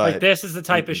 partially, but. Like, this is the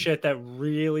type of shit that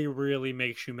really, really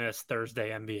makes you miss Thursday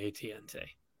NBA TNT.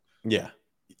 Yeah.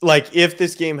 Like, if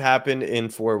this game happened in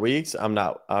 4 weeks, I'm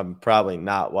probably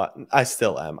not. I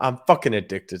still am. I'm fucking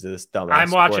addicted to this dumbass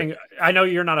I'm watching. sport. I know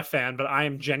you're not a fan, but I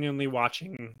am genuinely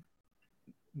watching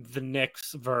the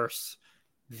Knicks versus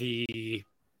the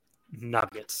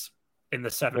Nuggets in the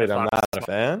 7 Wait, I'm o'clock. not a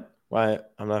fan? Why?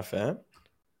 I'm not a fan?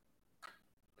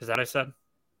 Is that what I said?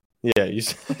 Yeah, you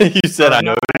said I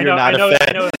know you're not a fan.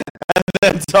 I know, And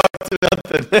then talked about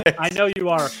the Knicks. I know you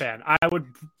are a fan. I would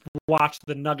watch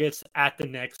the Nuggets at the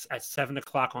Knicks at 7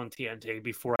 o'clock on TNT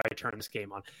before I turn this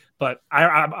game on. But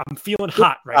I'm feeling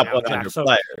hot right now, Jack. So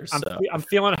I'm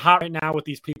feeling hot right now with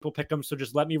these people pick them. So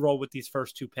just let me roll with these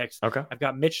first two picks. Okay. I've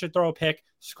got Mitch to throw a pick.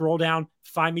 Scroll down,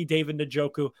 find me David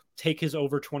Njoku. Take his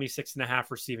over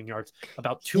 26.5 receiving yards.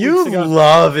 About 2 weeks ago. You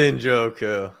love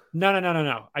Njoku.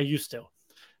 No. I used to.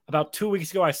 About 2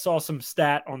 weeks ago, I saw some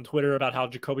stat on Twitter about how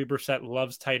Jacoby Brissett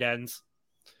loves tight ends.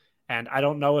 And I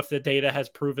don't know if the data has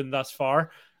proven thus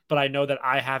far, but I know that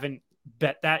I haven't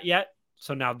bet that yet.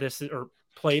 So now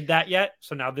played that yet.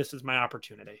 So now this is my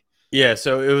opportunity. Yeah,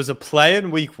 so it was a play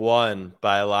in week 1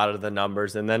 by a lot of the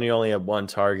numbers, and then he only had 1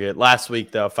 target. Last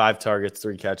week, though, 5 targets,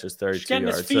 3 catches, 32 yards. Getting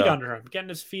his feet under him. Getting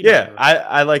his feet under him.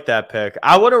 I like that pick.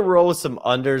 I want to roll with some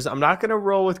unders. I'm not going to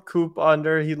roll with Coop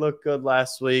under. He looked good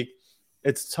last week.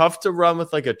 It's tough to run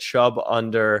with like a Chubb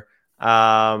under.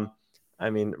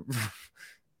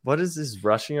 What is this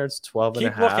rushing yards? 12 and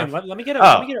a half. Keep looking. Let me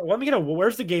get a.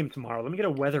 Where's the game tomorrow? Let me get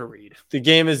a weather read. The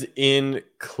game is in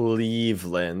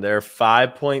Cleveland. They're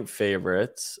 5-point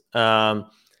favorites. I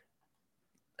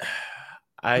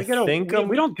think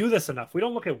we don't do this enough. We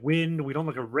don't look at wind. We don't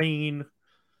look at rain.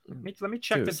 Let me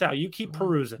check this out. You keep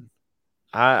perusing.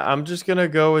 I'm just gonna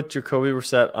go with Jacoby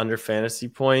Brissett under fantasy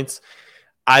points.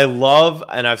 I love,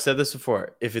 and I've said this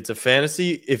before, if it's a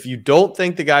fantasy, if you don't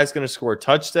think the guy's going to score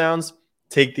touchdowns,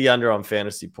 take the under on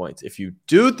fantasy points. If you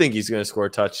do think he's going to score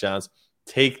touchdowns,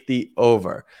 take the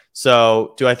over.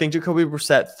 So do I think Jacoby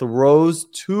Brissett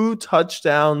throws 2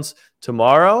 touchdowns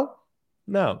tomorrow?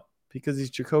 No, because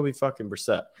he's Jacoby fucking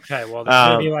Brissett. Okay, well, there's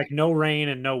going to be like no rain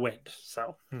and no wind.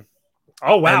 So,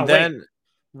 oh, wow. And then,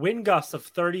 wind gusts of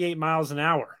 38 miles an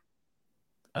hour.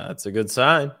 That's a good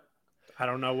sign. I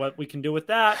don't know what we can do with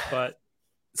that, but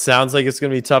sounds like it's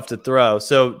going to be tough to throw.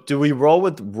 So do we roll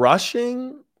with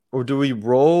rushing or do we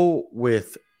roll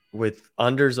with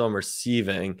unders on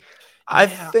receiving? Yeah. I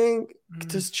think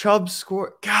does Chubb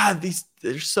score? God,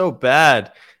 they're so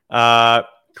bad. Kareem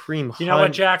Hunt. You know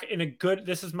what, Jack?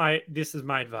 This is my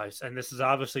advice, and this is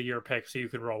obviously your pick, so you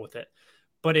can roll with it.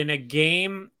 But in a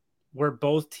game where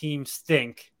both teams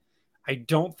stink, I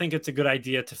don't think it's a good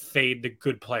idea to fade the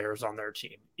good players on their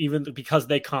team, even because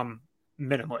they come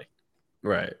minimally.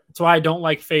 Right. That's why I don't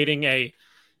like fading a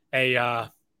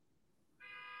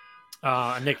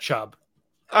Nick Chubb.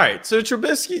 All right. So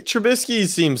Trubisky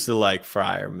seems to like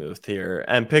Freiermuth here,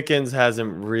 and Pickens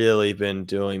hasn't really been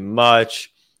doing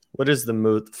much. What is the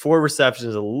Muth? 4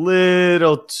 receptions, a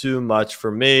little too much for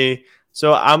me.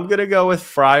 So I'm going to go with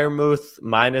Freiermuth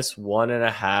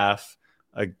 -1.5.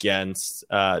 Against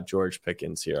George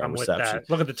Pickens here on reception.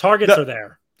 Look at the targets are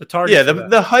there. The targets. Yeah,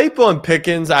 the hype on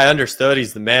Pickens, I understood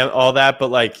he's the man, all that,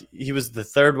 but like he was the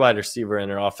 3rd wide receiver in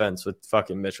their offense with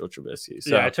fucking Mitchell Trubisky.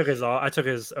 So yeah, I took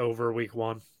his over week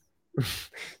 1.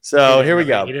 So here we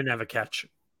go. He didn't have a catch.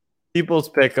 People's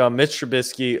pick on Mitch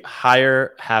Trubisky,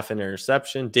 higher half an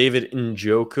interception. David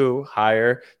Njoku,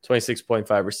 higher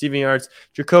 26.5 receiving yards.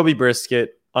 Jacoby Brissett,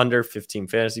 under 15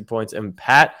 fantasy points. And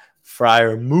Pat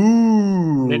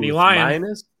Freiermuth,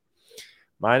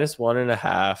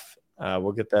 -1.5.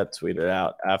 We'll get that tweeted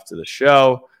out after the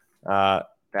show. That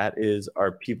is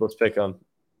our people's pick on.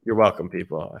 You're welcome,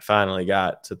 people. I finally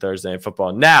got to Thursday Night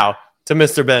Football. Now to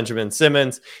Mr. Benjamin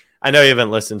Simmons. I know you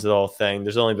haven't listened to the whole thing.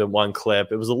 There's only been one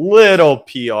clip. It was a little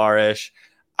PR-ish.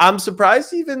 I'm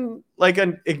surprised he even like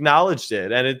acknowledged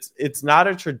it. And it's not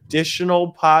a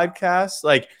traditional podcast.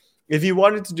 Like if he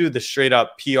wanted to do the straight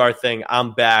up PR thing,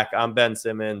 I'm back, I'm Ben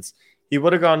Simmons, he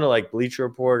would have gone to like Bleacher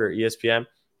Report or ESPN.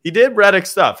 He did Redick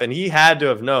stuff, and he had to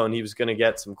have known he was going to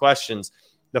get some questions.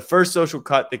 The first Social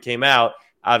Cut that came out,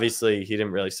 obviously he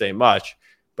didn't really say much,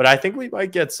 but I think we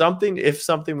might get something if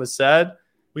something was said.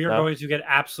 We are going to get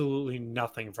absolutely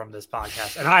nothing from this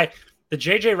podcast. And the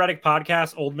JJ Redick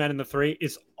podcast, Old Men in the Three,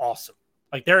 is awesome.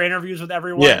 Like their interviews with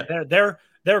everyone,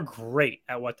 they're great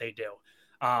at what they do.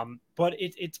 But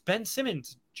it's Ben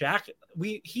Simmons, Jack.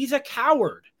 He's a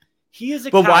coward. He is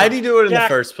a coward. But why did he do it in the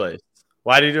first place?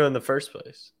 Why did he do it in the first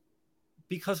place?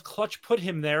 Because Clutch put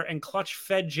him there, and Clutch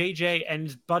fed JJ and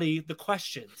his buddy the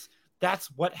questions.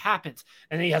 That's what happens.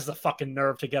 And he has the fucking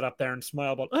nerve to get up there and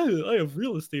smile about, oh, I have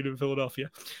real estate in Philadelphia.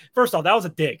 First off, that was a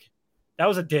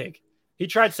dig. He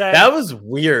tried saying that was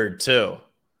weird too.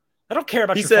 I don't care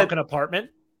about your fucking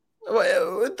apartment.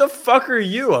 What the fuck are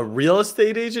you, a real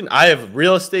estate agent? I have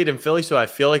real estate in Philly, so I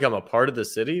feel like I'm a part of the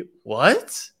city.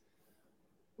 What?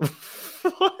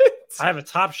 What? I have a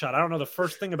Top Shot. I don't know the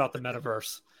first thing about the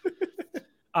metaverse.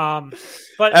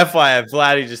 But FYI,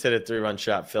 Vladdy just hit a 3-run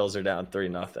shot. Phils are down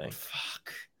 3-0.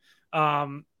 Fuck.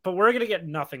 But we're gonna get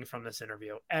nothing from this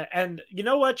interview. And you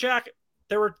know what, Jack?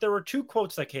 There were two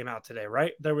quotes that came out today,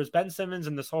 right? There was Ben Simmons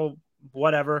and this whole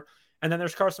whatever, and then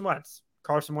there's Carson Wentz.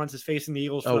 Carson Wentz is facing the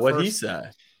Eagles. What'd he say?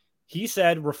 He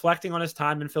said, reflecting on his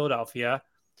time in Philadelphia,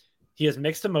 he has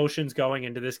mixed emotions going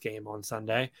into this game on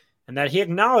Sunday, and that he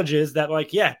acknowledges that,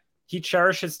 like, yeah, he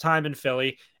cherished his time in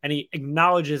Philly, and he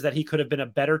acknowledges that he could have been a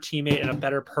better teammate and a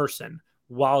better person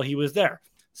while he was there.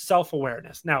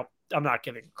 Self-awareness. Now, I'm not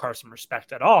giving Carson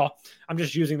respect at all. I'm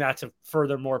just using that to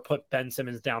furthermore put Ben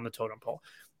Simmons down the totem pole.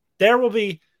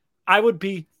 I would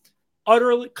be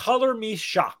utterly, color me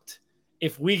shocked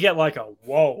if we get like a,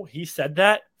 whoa, he said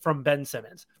that from Ben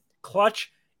Simmons.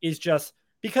 Clutch is just,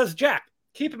 because Jack,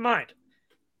 keep in mind,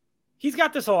 he's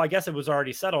got this whole, I guess it was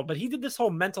already settled, but he did this whole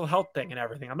mental health thing and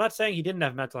everything. I'm not saying he didn't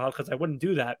have mental health because I wouldn't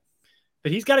do that,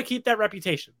 but he's got to keep that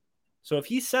reputation. So if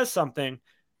he says something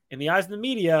in the eyes of the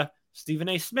media, Stephen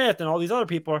A. Smith and all these other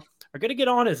people are going to get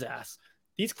on his ass.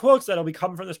 These quotes that'll be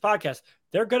coming from this podcast,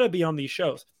 they're going to be on these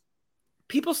shows.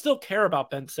 People still care about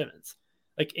Ben Simmons,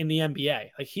 like in the NBA.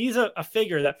 Like he's a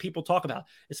figure that people talk about,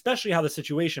 especially how the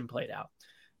situation played out.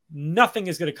 Nothing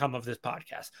is going to come of this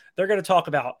podcast. They're going to talk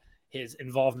about his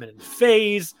involvement in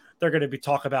FaZe. They're going to be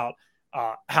talk about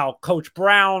how Coach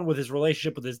Brown, with his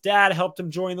relationship with his dad, helped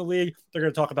him join the league. They're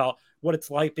going to talk about what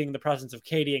it's like being the presence of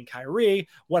Katie and Kyrie,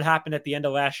 what happened at the end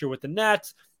of last year with the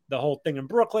Nets, the whole thing in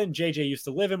Brooklyn. JJ used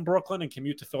to live in Brooklyn and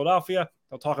commute to Philadelphia.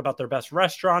 They'll talk about their best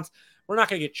restaurants. We're not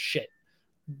going to get shit.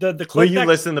 The clip. Will you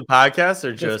listen to the podcast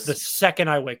or just the second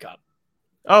I wake up?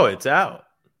 Oh, it's out.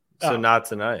 So not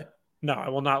tonight. No, I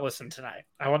will not listen tonight.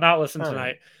 I will not listen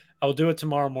tonight. I will do it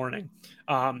tomorrow morning.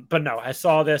 But no, I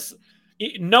saw this.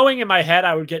 Knowing in my head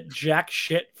I would get jack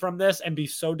shit from this and be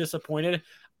so disappointed.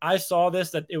 I saw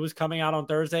this, that it was coming out on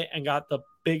Thursday, and got the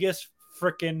biggest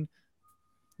freaking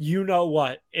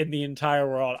you-know-what in the entire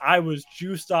world. I was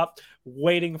juiced up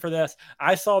waiting for this.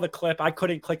 I saw the clip. I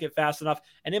couldn't click it fast enough.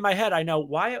 And in my head, I know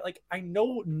why. Like, I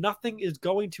know nothing is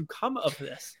going to come of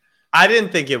this. I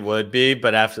didn't think it would be,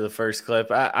 but after the first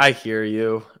clip, I hear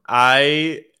you.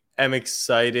 I am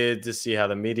excited to see how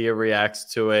the media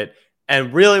reacts to it.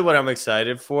 And really what I'm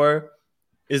excited for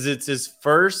is it's his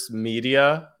first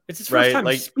media. It's his first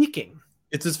time speaking.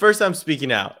 It's his first time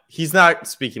speaking out. He's not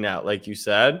speaking out, like you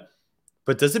said,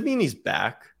 but does it mean he's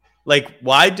back? Like,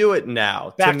 why do it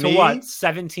now? Back to what?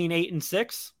 17, 8, and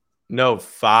 6? No,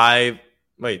 5.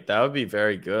 Wait, that would be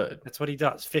very good. That's what he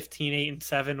does. 15, 8, and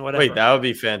 7, whatever. Wait, that would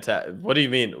be fantastic. What do you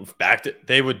mean?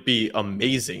 They would be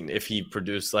amazing if he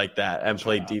produced like that and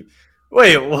played deep.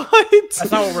 Wait, what?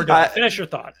 That's not what we're doing. Finish your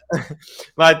thought.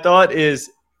 My thought is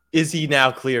he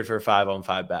now cleared for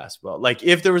 5-on-5 basketball? Like,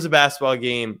 if there was a basketball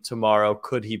game tomorrow,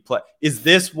 could he play? Is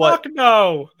this what? Fuck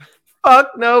no.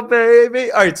 Fuck no,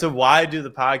 baby. All right, so why do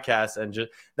the podcast? And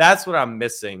just that's what I'm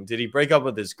missing. Did he break up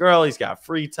with his girl? He's got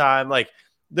free time. Like,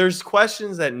 there's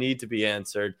questions that need to be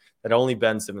answered that only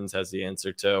Ben Simmons has the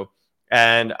answer to.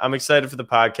 And I'm excited for the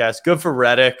podcast. Good for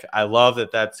Redick. I love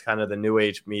that that's kind of the new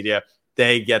age media.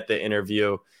 They get the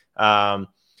interview. But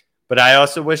I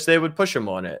also wish they would push him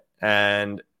on it.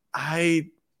 And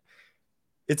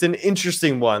it's an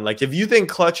interesting one. Like, if you think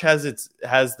Clutch has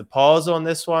the pause on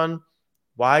this one,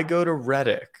 why go to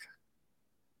Redick?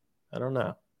 I don't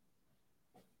know.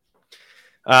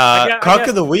 Cock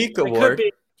of the Week award.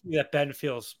 Could be that Ben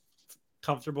feels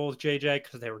comfortable with JJ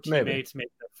because they were Maybe. teammates,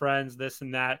 maybe they're friends, this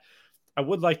and that. I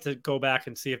would like to go back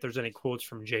and see if there's any quotes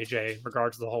from JJ in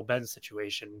regards to the whole Ben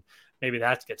situation. Maybe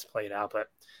that gets played out. But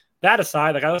that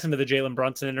aside, like I listened to the Jalen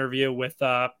Brunson interview with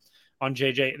on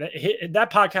JJ.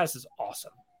 That podcast is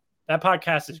awesome. That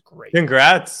podcast is great.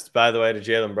 Congrats, by the way, to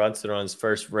Jalen Brunson on his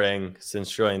first ring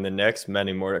since joining the Knicks.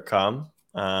 Many more to come.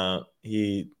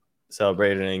 He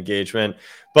celebrated an engagement.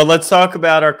 But let's talk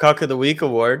about our Cuck of the Week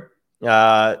award.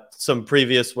 Some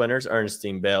previous winners,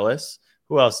 Ernestine Bayless.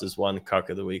 Who else has won the Cuck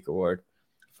of the Week award?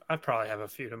 I probably have a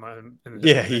few to my.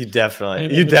 Yeah, you definitely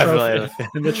have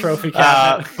in the trophy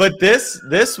cabinet. But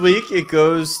this week it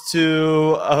goes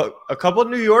to a couple of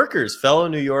New Yorkers, fellow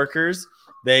New Yorkers.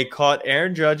 They caught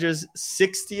Aaron Judge's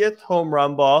 60th home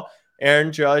run ball.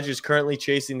 Aaron Judge is currently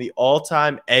chasing the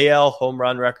all-time AL home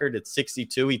run record at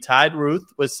 62. He tied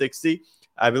Ruth with 60.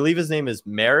 I believe his name is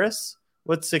Maris.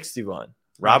 What's 61?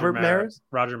 Robert Maris?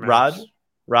 Roger Maris.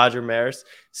 Roger Maris,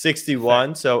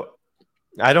 61. So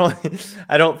I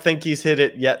don't think he's hit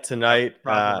it yet tonight.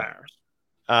 Roger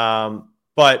Maris.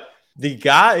 But the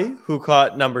guy who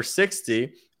caught number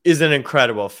 60 is an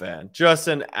incredible fan. Just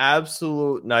an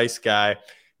absolute nice guy.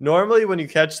 Normally, when you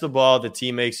catch the ball, the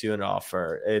team makes you an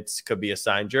offer. It could be a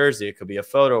signed jersey. It could be a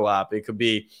photo op. It could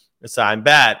be a signed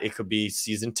bat. It could be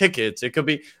season tickets. It could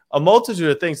be a multitude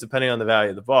of things depending on the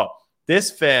value of the ball. This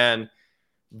fan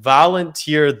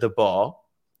volunteered the ball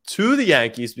to the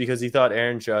Yankees because he thought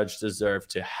Aaron Judge deserved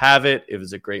to have it. It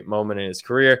was a great moment in his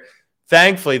career.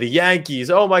 Thankfully, the Yankees,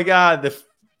 oh my God, the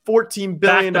 $14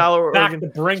 billion back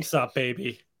the Brinks up,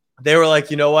 baby. They were like,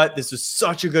 you know what? This was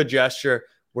such a good gesture.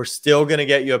 We're still going to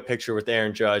get you a picture with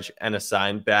Aaron Judge and a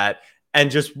signed bat. And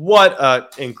just what an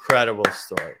incredible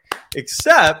story.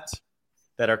 Except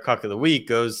that our Cuck of the Week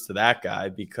goes to that guy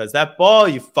because that ball,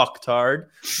 you fucktard,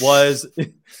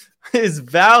 is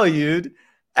valued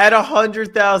at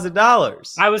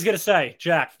 $100,000. I was going to say,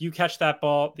 Jack, you catch that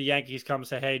ball, the Yankees come and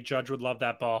say, hey, Judge would love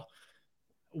that ball.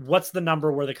 What's the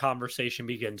number where the conversation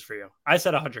begins for you? I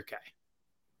said 100K.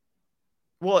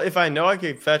 Well, if I know I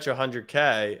could fetch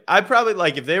 100K, I'd probably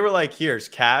if they were like, here's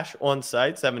cash on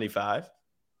site, 75,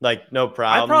 no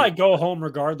problem. I'd probably go home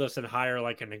regardless and hire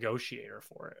a negotiator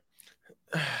for it.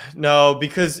 No,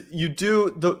 because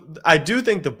I do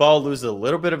think the ball loses a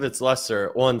little bit of its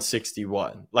luster on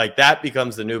 61. That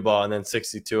becomes the new ball, and then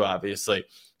 62, obviously.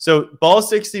 So ball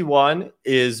 61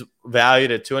 is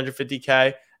valued at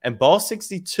 250K, and ball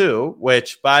 62,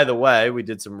 which, by the way, we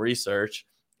did some research.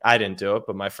 I didn't do it,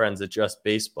 but my friends at Just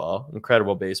Baseball,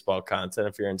 incredible baseball content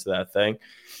if you're into that thing.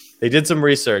 They did some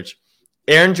research.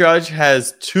 Aaron Judge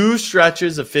has 2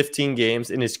 stretches of 15 games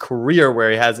in his career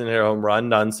where he hasn't hit a home run,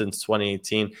 none since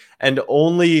 2018, and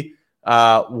only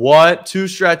 2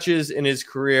 stretches in his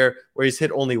career where he's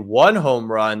hit only 1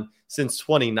 home run since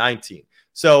 2019.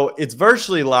 So it's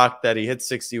virtually locked that he hits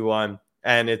 61,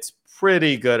 and it's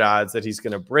pretty good odds that he's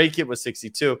going to break it with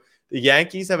 62. The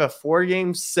Yankees have a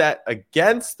 4-game set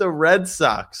against the Red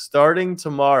Sox starting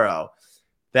tomorrow.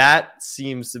 That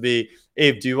seems to be...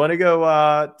 Abe, do you want to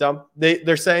go dump?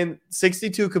 They're saying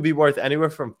 62 could be worth anywhere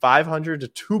from $500 to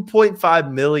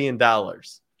 $2.5 million.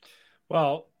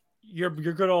 Well, your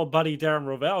good old buddy Darren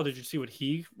Rovell, did you see what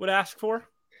he would ask for?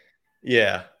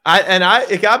 Yeah.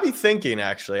 It got me thinking,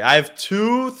 actually. I have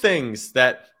 2 things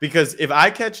because if I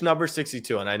catch number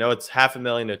 62, and I know it's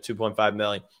 $500,000 to $2.5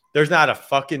 million, there's not a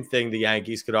fucking thing the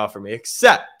Yankees could offer me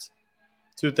except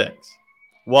 2 things.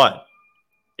 1,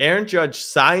 Aaron Judge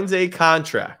signs a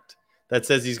contract that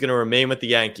says he's going to remain with the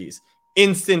Yankees.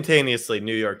 Instantaneously,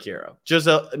 New York hero. Just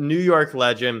a New York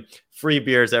legend. Free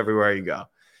beers everywhere you go.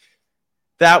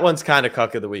 That one's kind of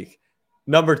Cuck of the Week.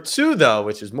 Number 2, though,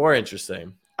 which is more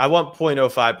interesting, I want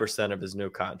 0.05% of his new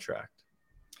contract.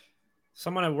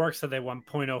 Someone at work said they want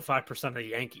 0.05% of the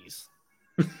Yankees.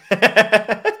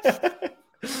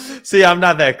 See, I'm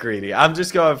not that greedy. I'm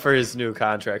just going for his new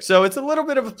contract. So it's a little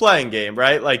bit of a playing game,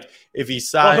 right? If he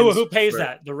signs... Well, who pays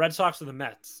that? The Red Sox or the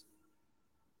Mets?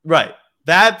 Right.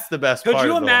 That's the best part. Could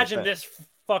you imagine this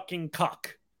fucking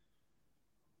cuck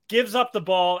gives up the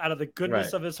ball out of the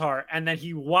goodness of his heart, and then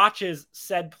he watches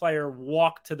said player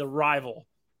walk to the rival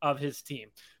of his team?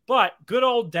 But good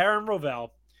old Darren Rovell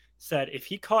said if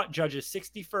he caught Judge's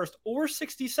 61st or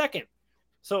 62nd,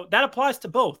 so that applies to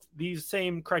both these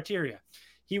same criteria,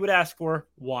 he would ask for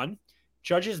 1,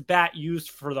 Judge's bat used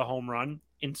for the home run,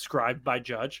 inscribed by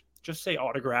Judge. Just say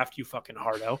autographed, you fucking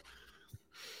hardo.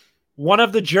 1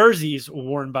 of the jerseys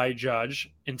worn by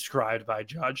Judge, inscribed by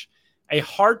Judge. A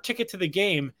hard ticket to the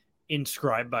game,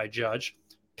 inscribed by Judge.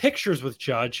 Pictures with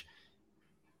Judge.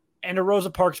 And a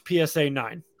Rosa Parks PSA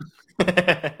 9.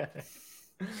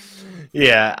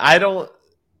 Yeah, I don't...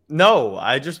 No,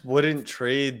 I just wouldn't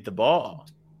trade the ball.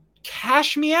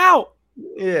 Cash me out.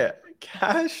 Yeah,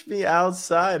 cash me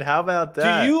outside. How about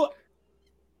that?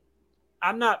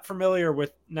 I'm not familiar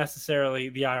with necessarily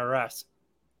the IRS.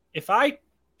 If I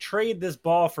trade this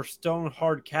ball for stone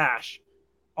hard cash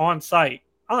on site,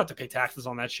 I don't have to pay taxes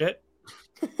on that shit.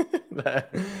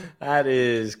 That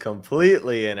is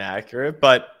completely inaccurate,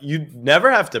 but you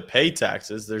never have to pay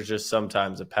taxes. There's just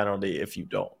sometimes a penalty if you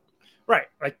don't. Right.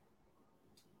 Like,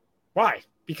 why?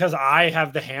 Because I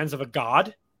have the hands of a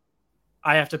god?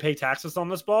 I have to pay taxes on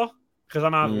this ball? Because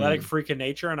I'm an athletic freak in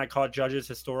nature and I caught Judge's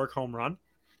historic home run?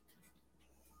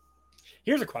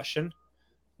 Here's a question.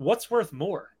 What's worth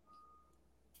more?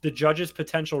 The Judge's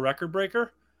potential record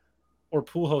breaker or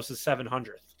Pujols' 700th?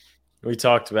 We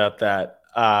talked about that.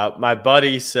 My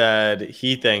buddy said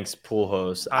he thinks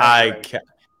Pujols.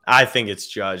 I think it's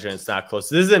Judge, and it's not close.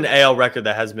 This is an AL record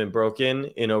that has been broken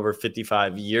in over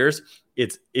 55 years.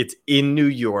 It's in New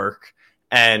York,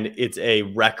 and it's a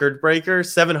record breaker.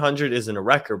 700 isn't a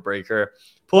record breaker.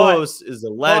 Pujols is a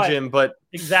legend, but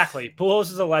exactly.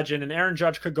 Pujols is a legend, and Aaron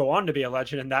Judge could go on to be a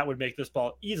legend, and that would make this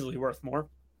ball easily worth more.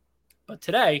 But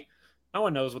today, no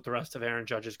one knows what the rest of Aaron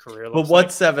Judge's career looks like. But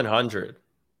what's 700?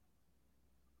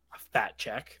 A fat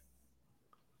check.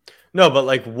 No, but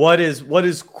like, what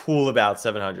is cool about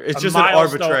 700? It's just an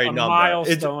arbitrary number. A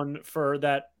milestone for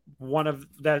that.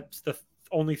 That's the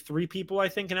only 3 people I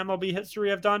think in MLB history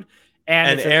have done.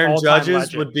 And Aaron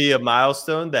Judge's would be a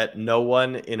milestone that no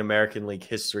one in American League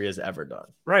history has ever done.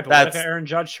 Right, but what if Aaron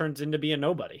Judge turns into be a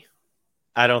nobody?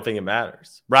 I don't think it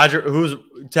matters.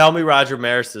 Tell me Roger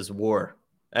Maris's WAR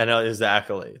and his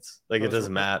accolades. Like, it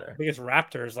doesn't matter. I think it's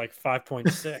Raptors like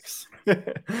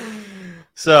 5.6.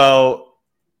 So,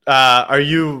 are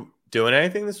you doing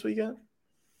anything this weekend?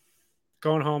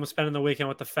 Going home, spending the weekend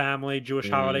with the family. Jewish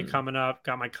holiday coming up.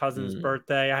 Got my cousin's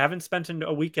birthday. I haven't spent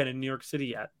a weekend in New York City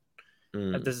yet.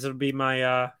 This will be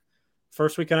my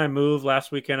first weekend I moved.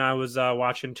 Last weekend I was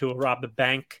watching Tua rob the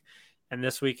bank, and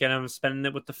this weekend I'm spending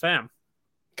it with the fam.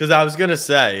 Because I was gonna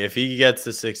say, if he gets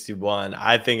to 61,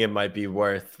 I think it might be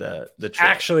worth the trip.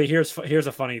 Actually, here's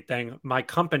a funny thing. My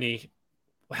company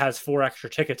has 4 extra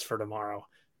tickets for tomorrow,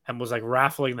 and was like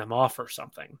raffling them off or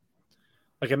something.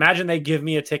 Like, imagine they give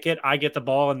me a ticket, I get the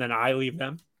ball, and then I leave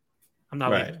them. I'm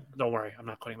not leaving. Don't worry. I'm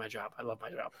not quitting my job. I love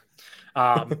my job.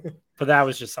 But that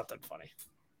was just something funny.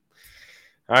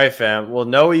 All right, fam. Well,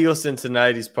 no Eagleson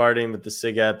tonight. He's partying with the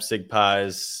Sig Ep, Sig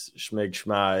Pies, Schmig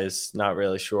Schmize. Not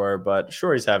really sure, but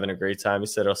sure he's having a great time. He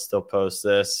said he'll still post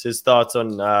this. His thoughts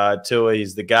on Tua.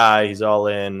 He's the guy. He's all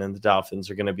in, and the Dolphins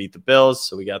are going to beat the Bills.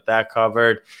 So we got that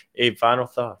covered. Abe, final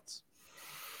thoughts.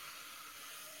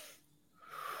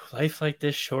 Life like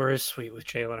this sure is sweet with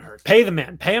Jalen Hurts. Pay the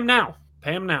man. Pay him now.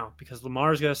 Pay him now, because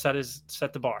Lamar's going to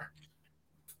set the bar.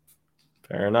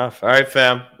 Fair enough. All right,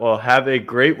 fam. Well, have a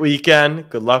great weekend.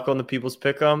 Good luck on the People's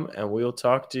Pick'em, and we'll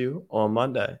talk to you on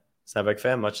Monday. Snapback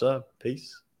fam, much love.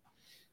 Peace.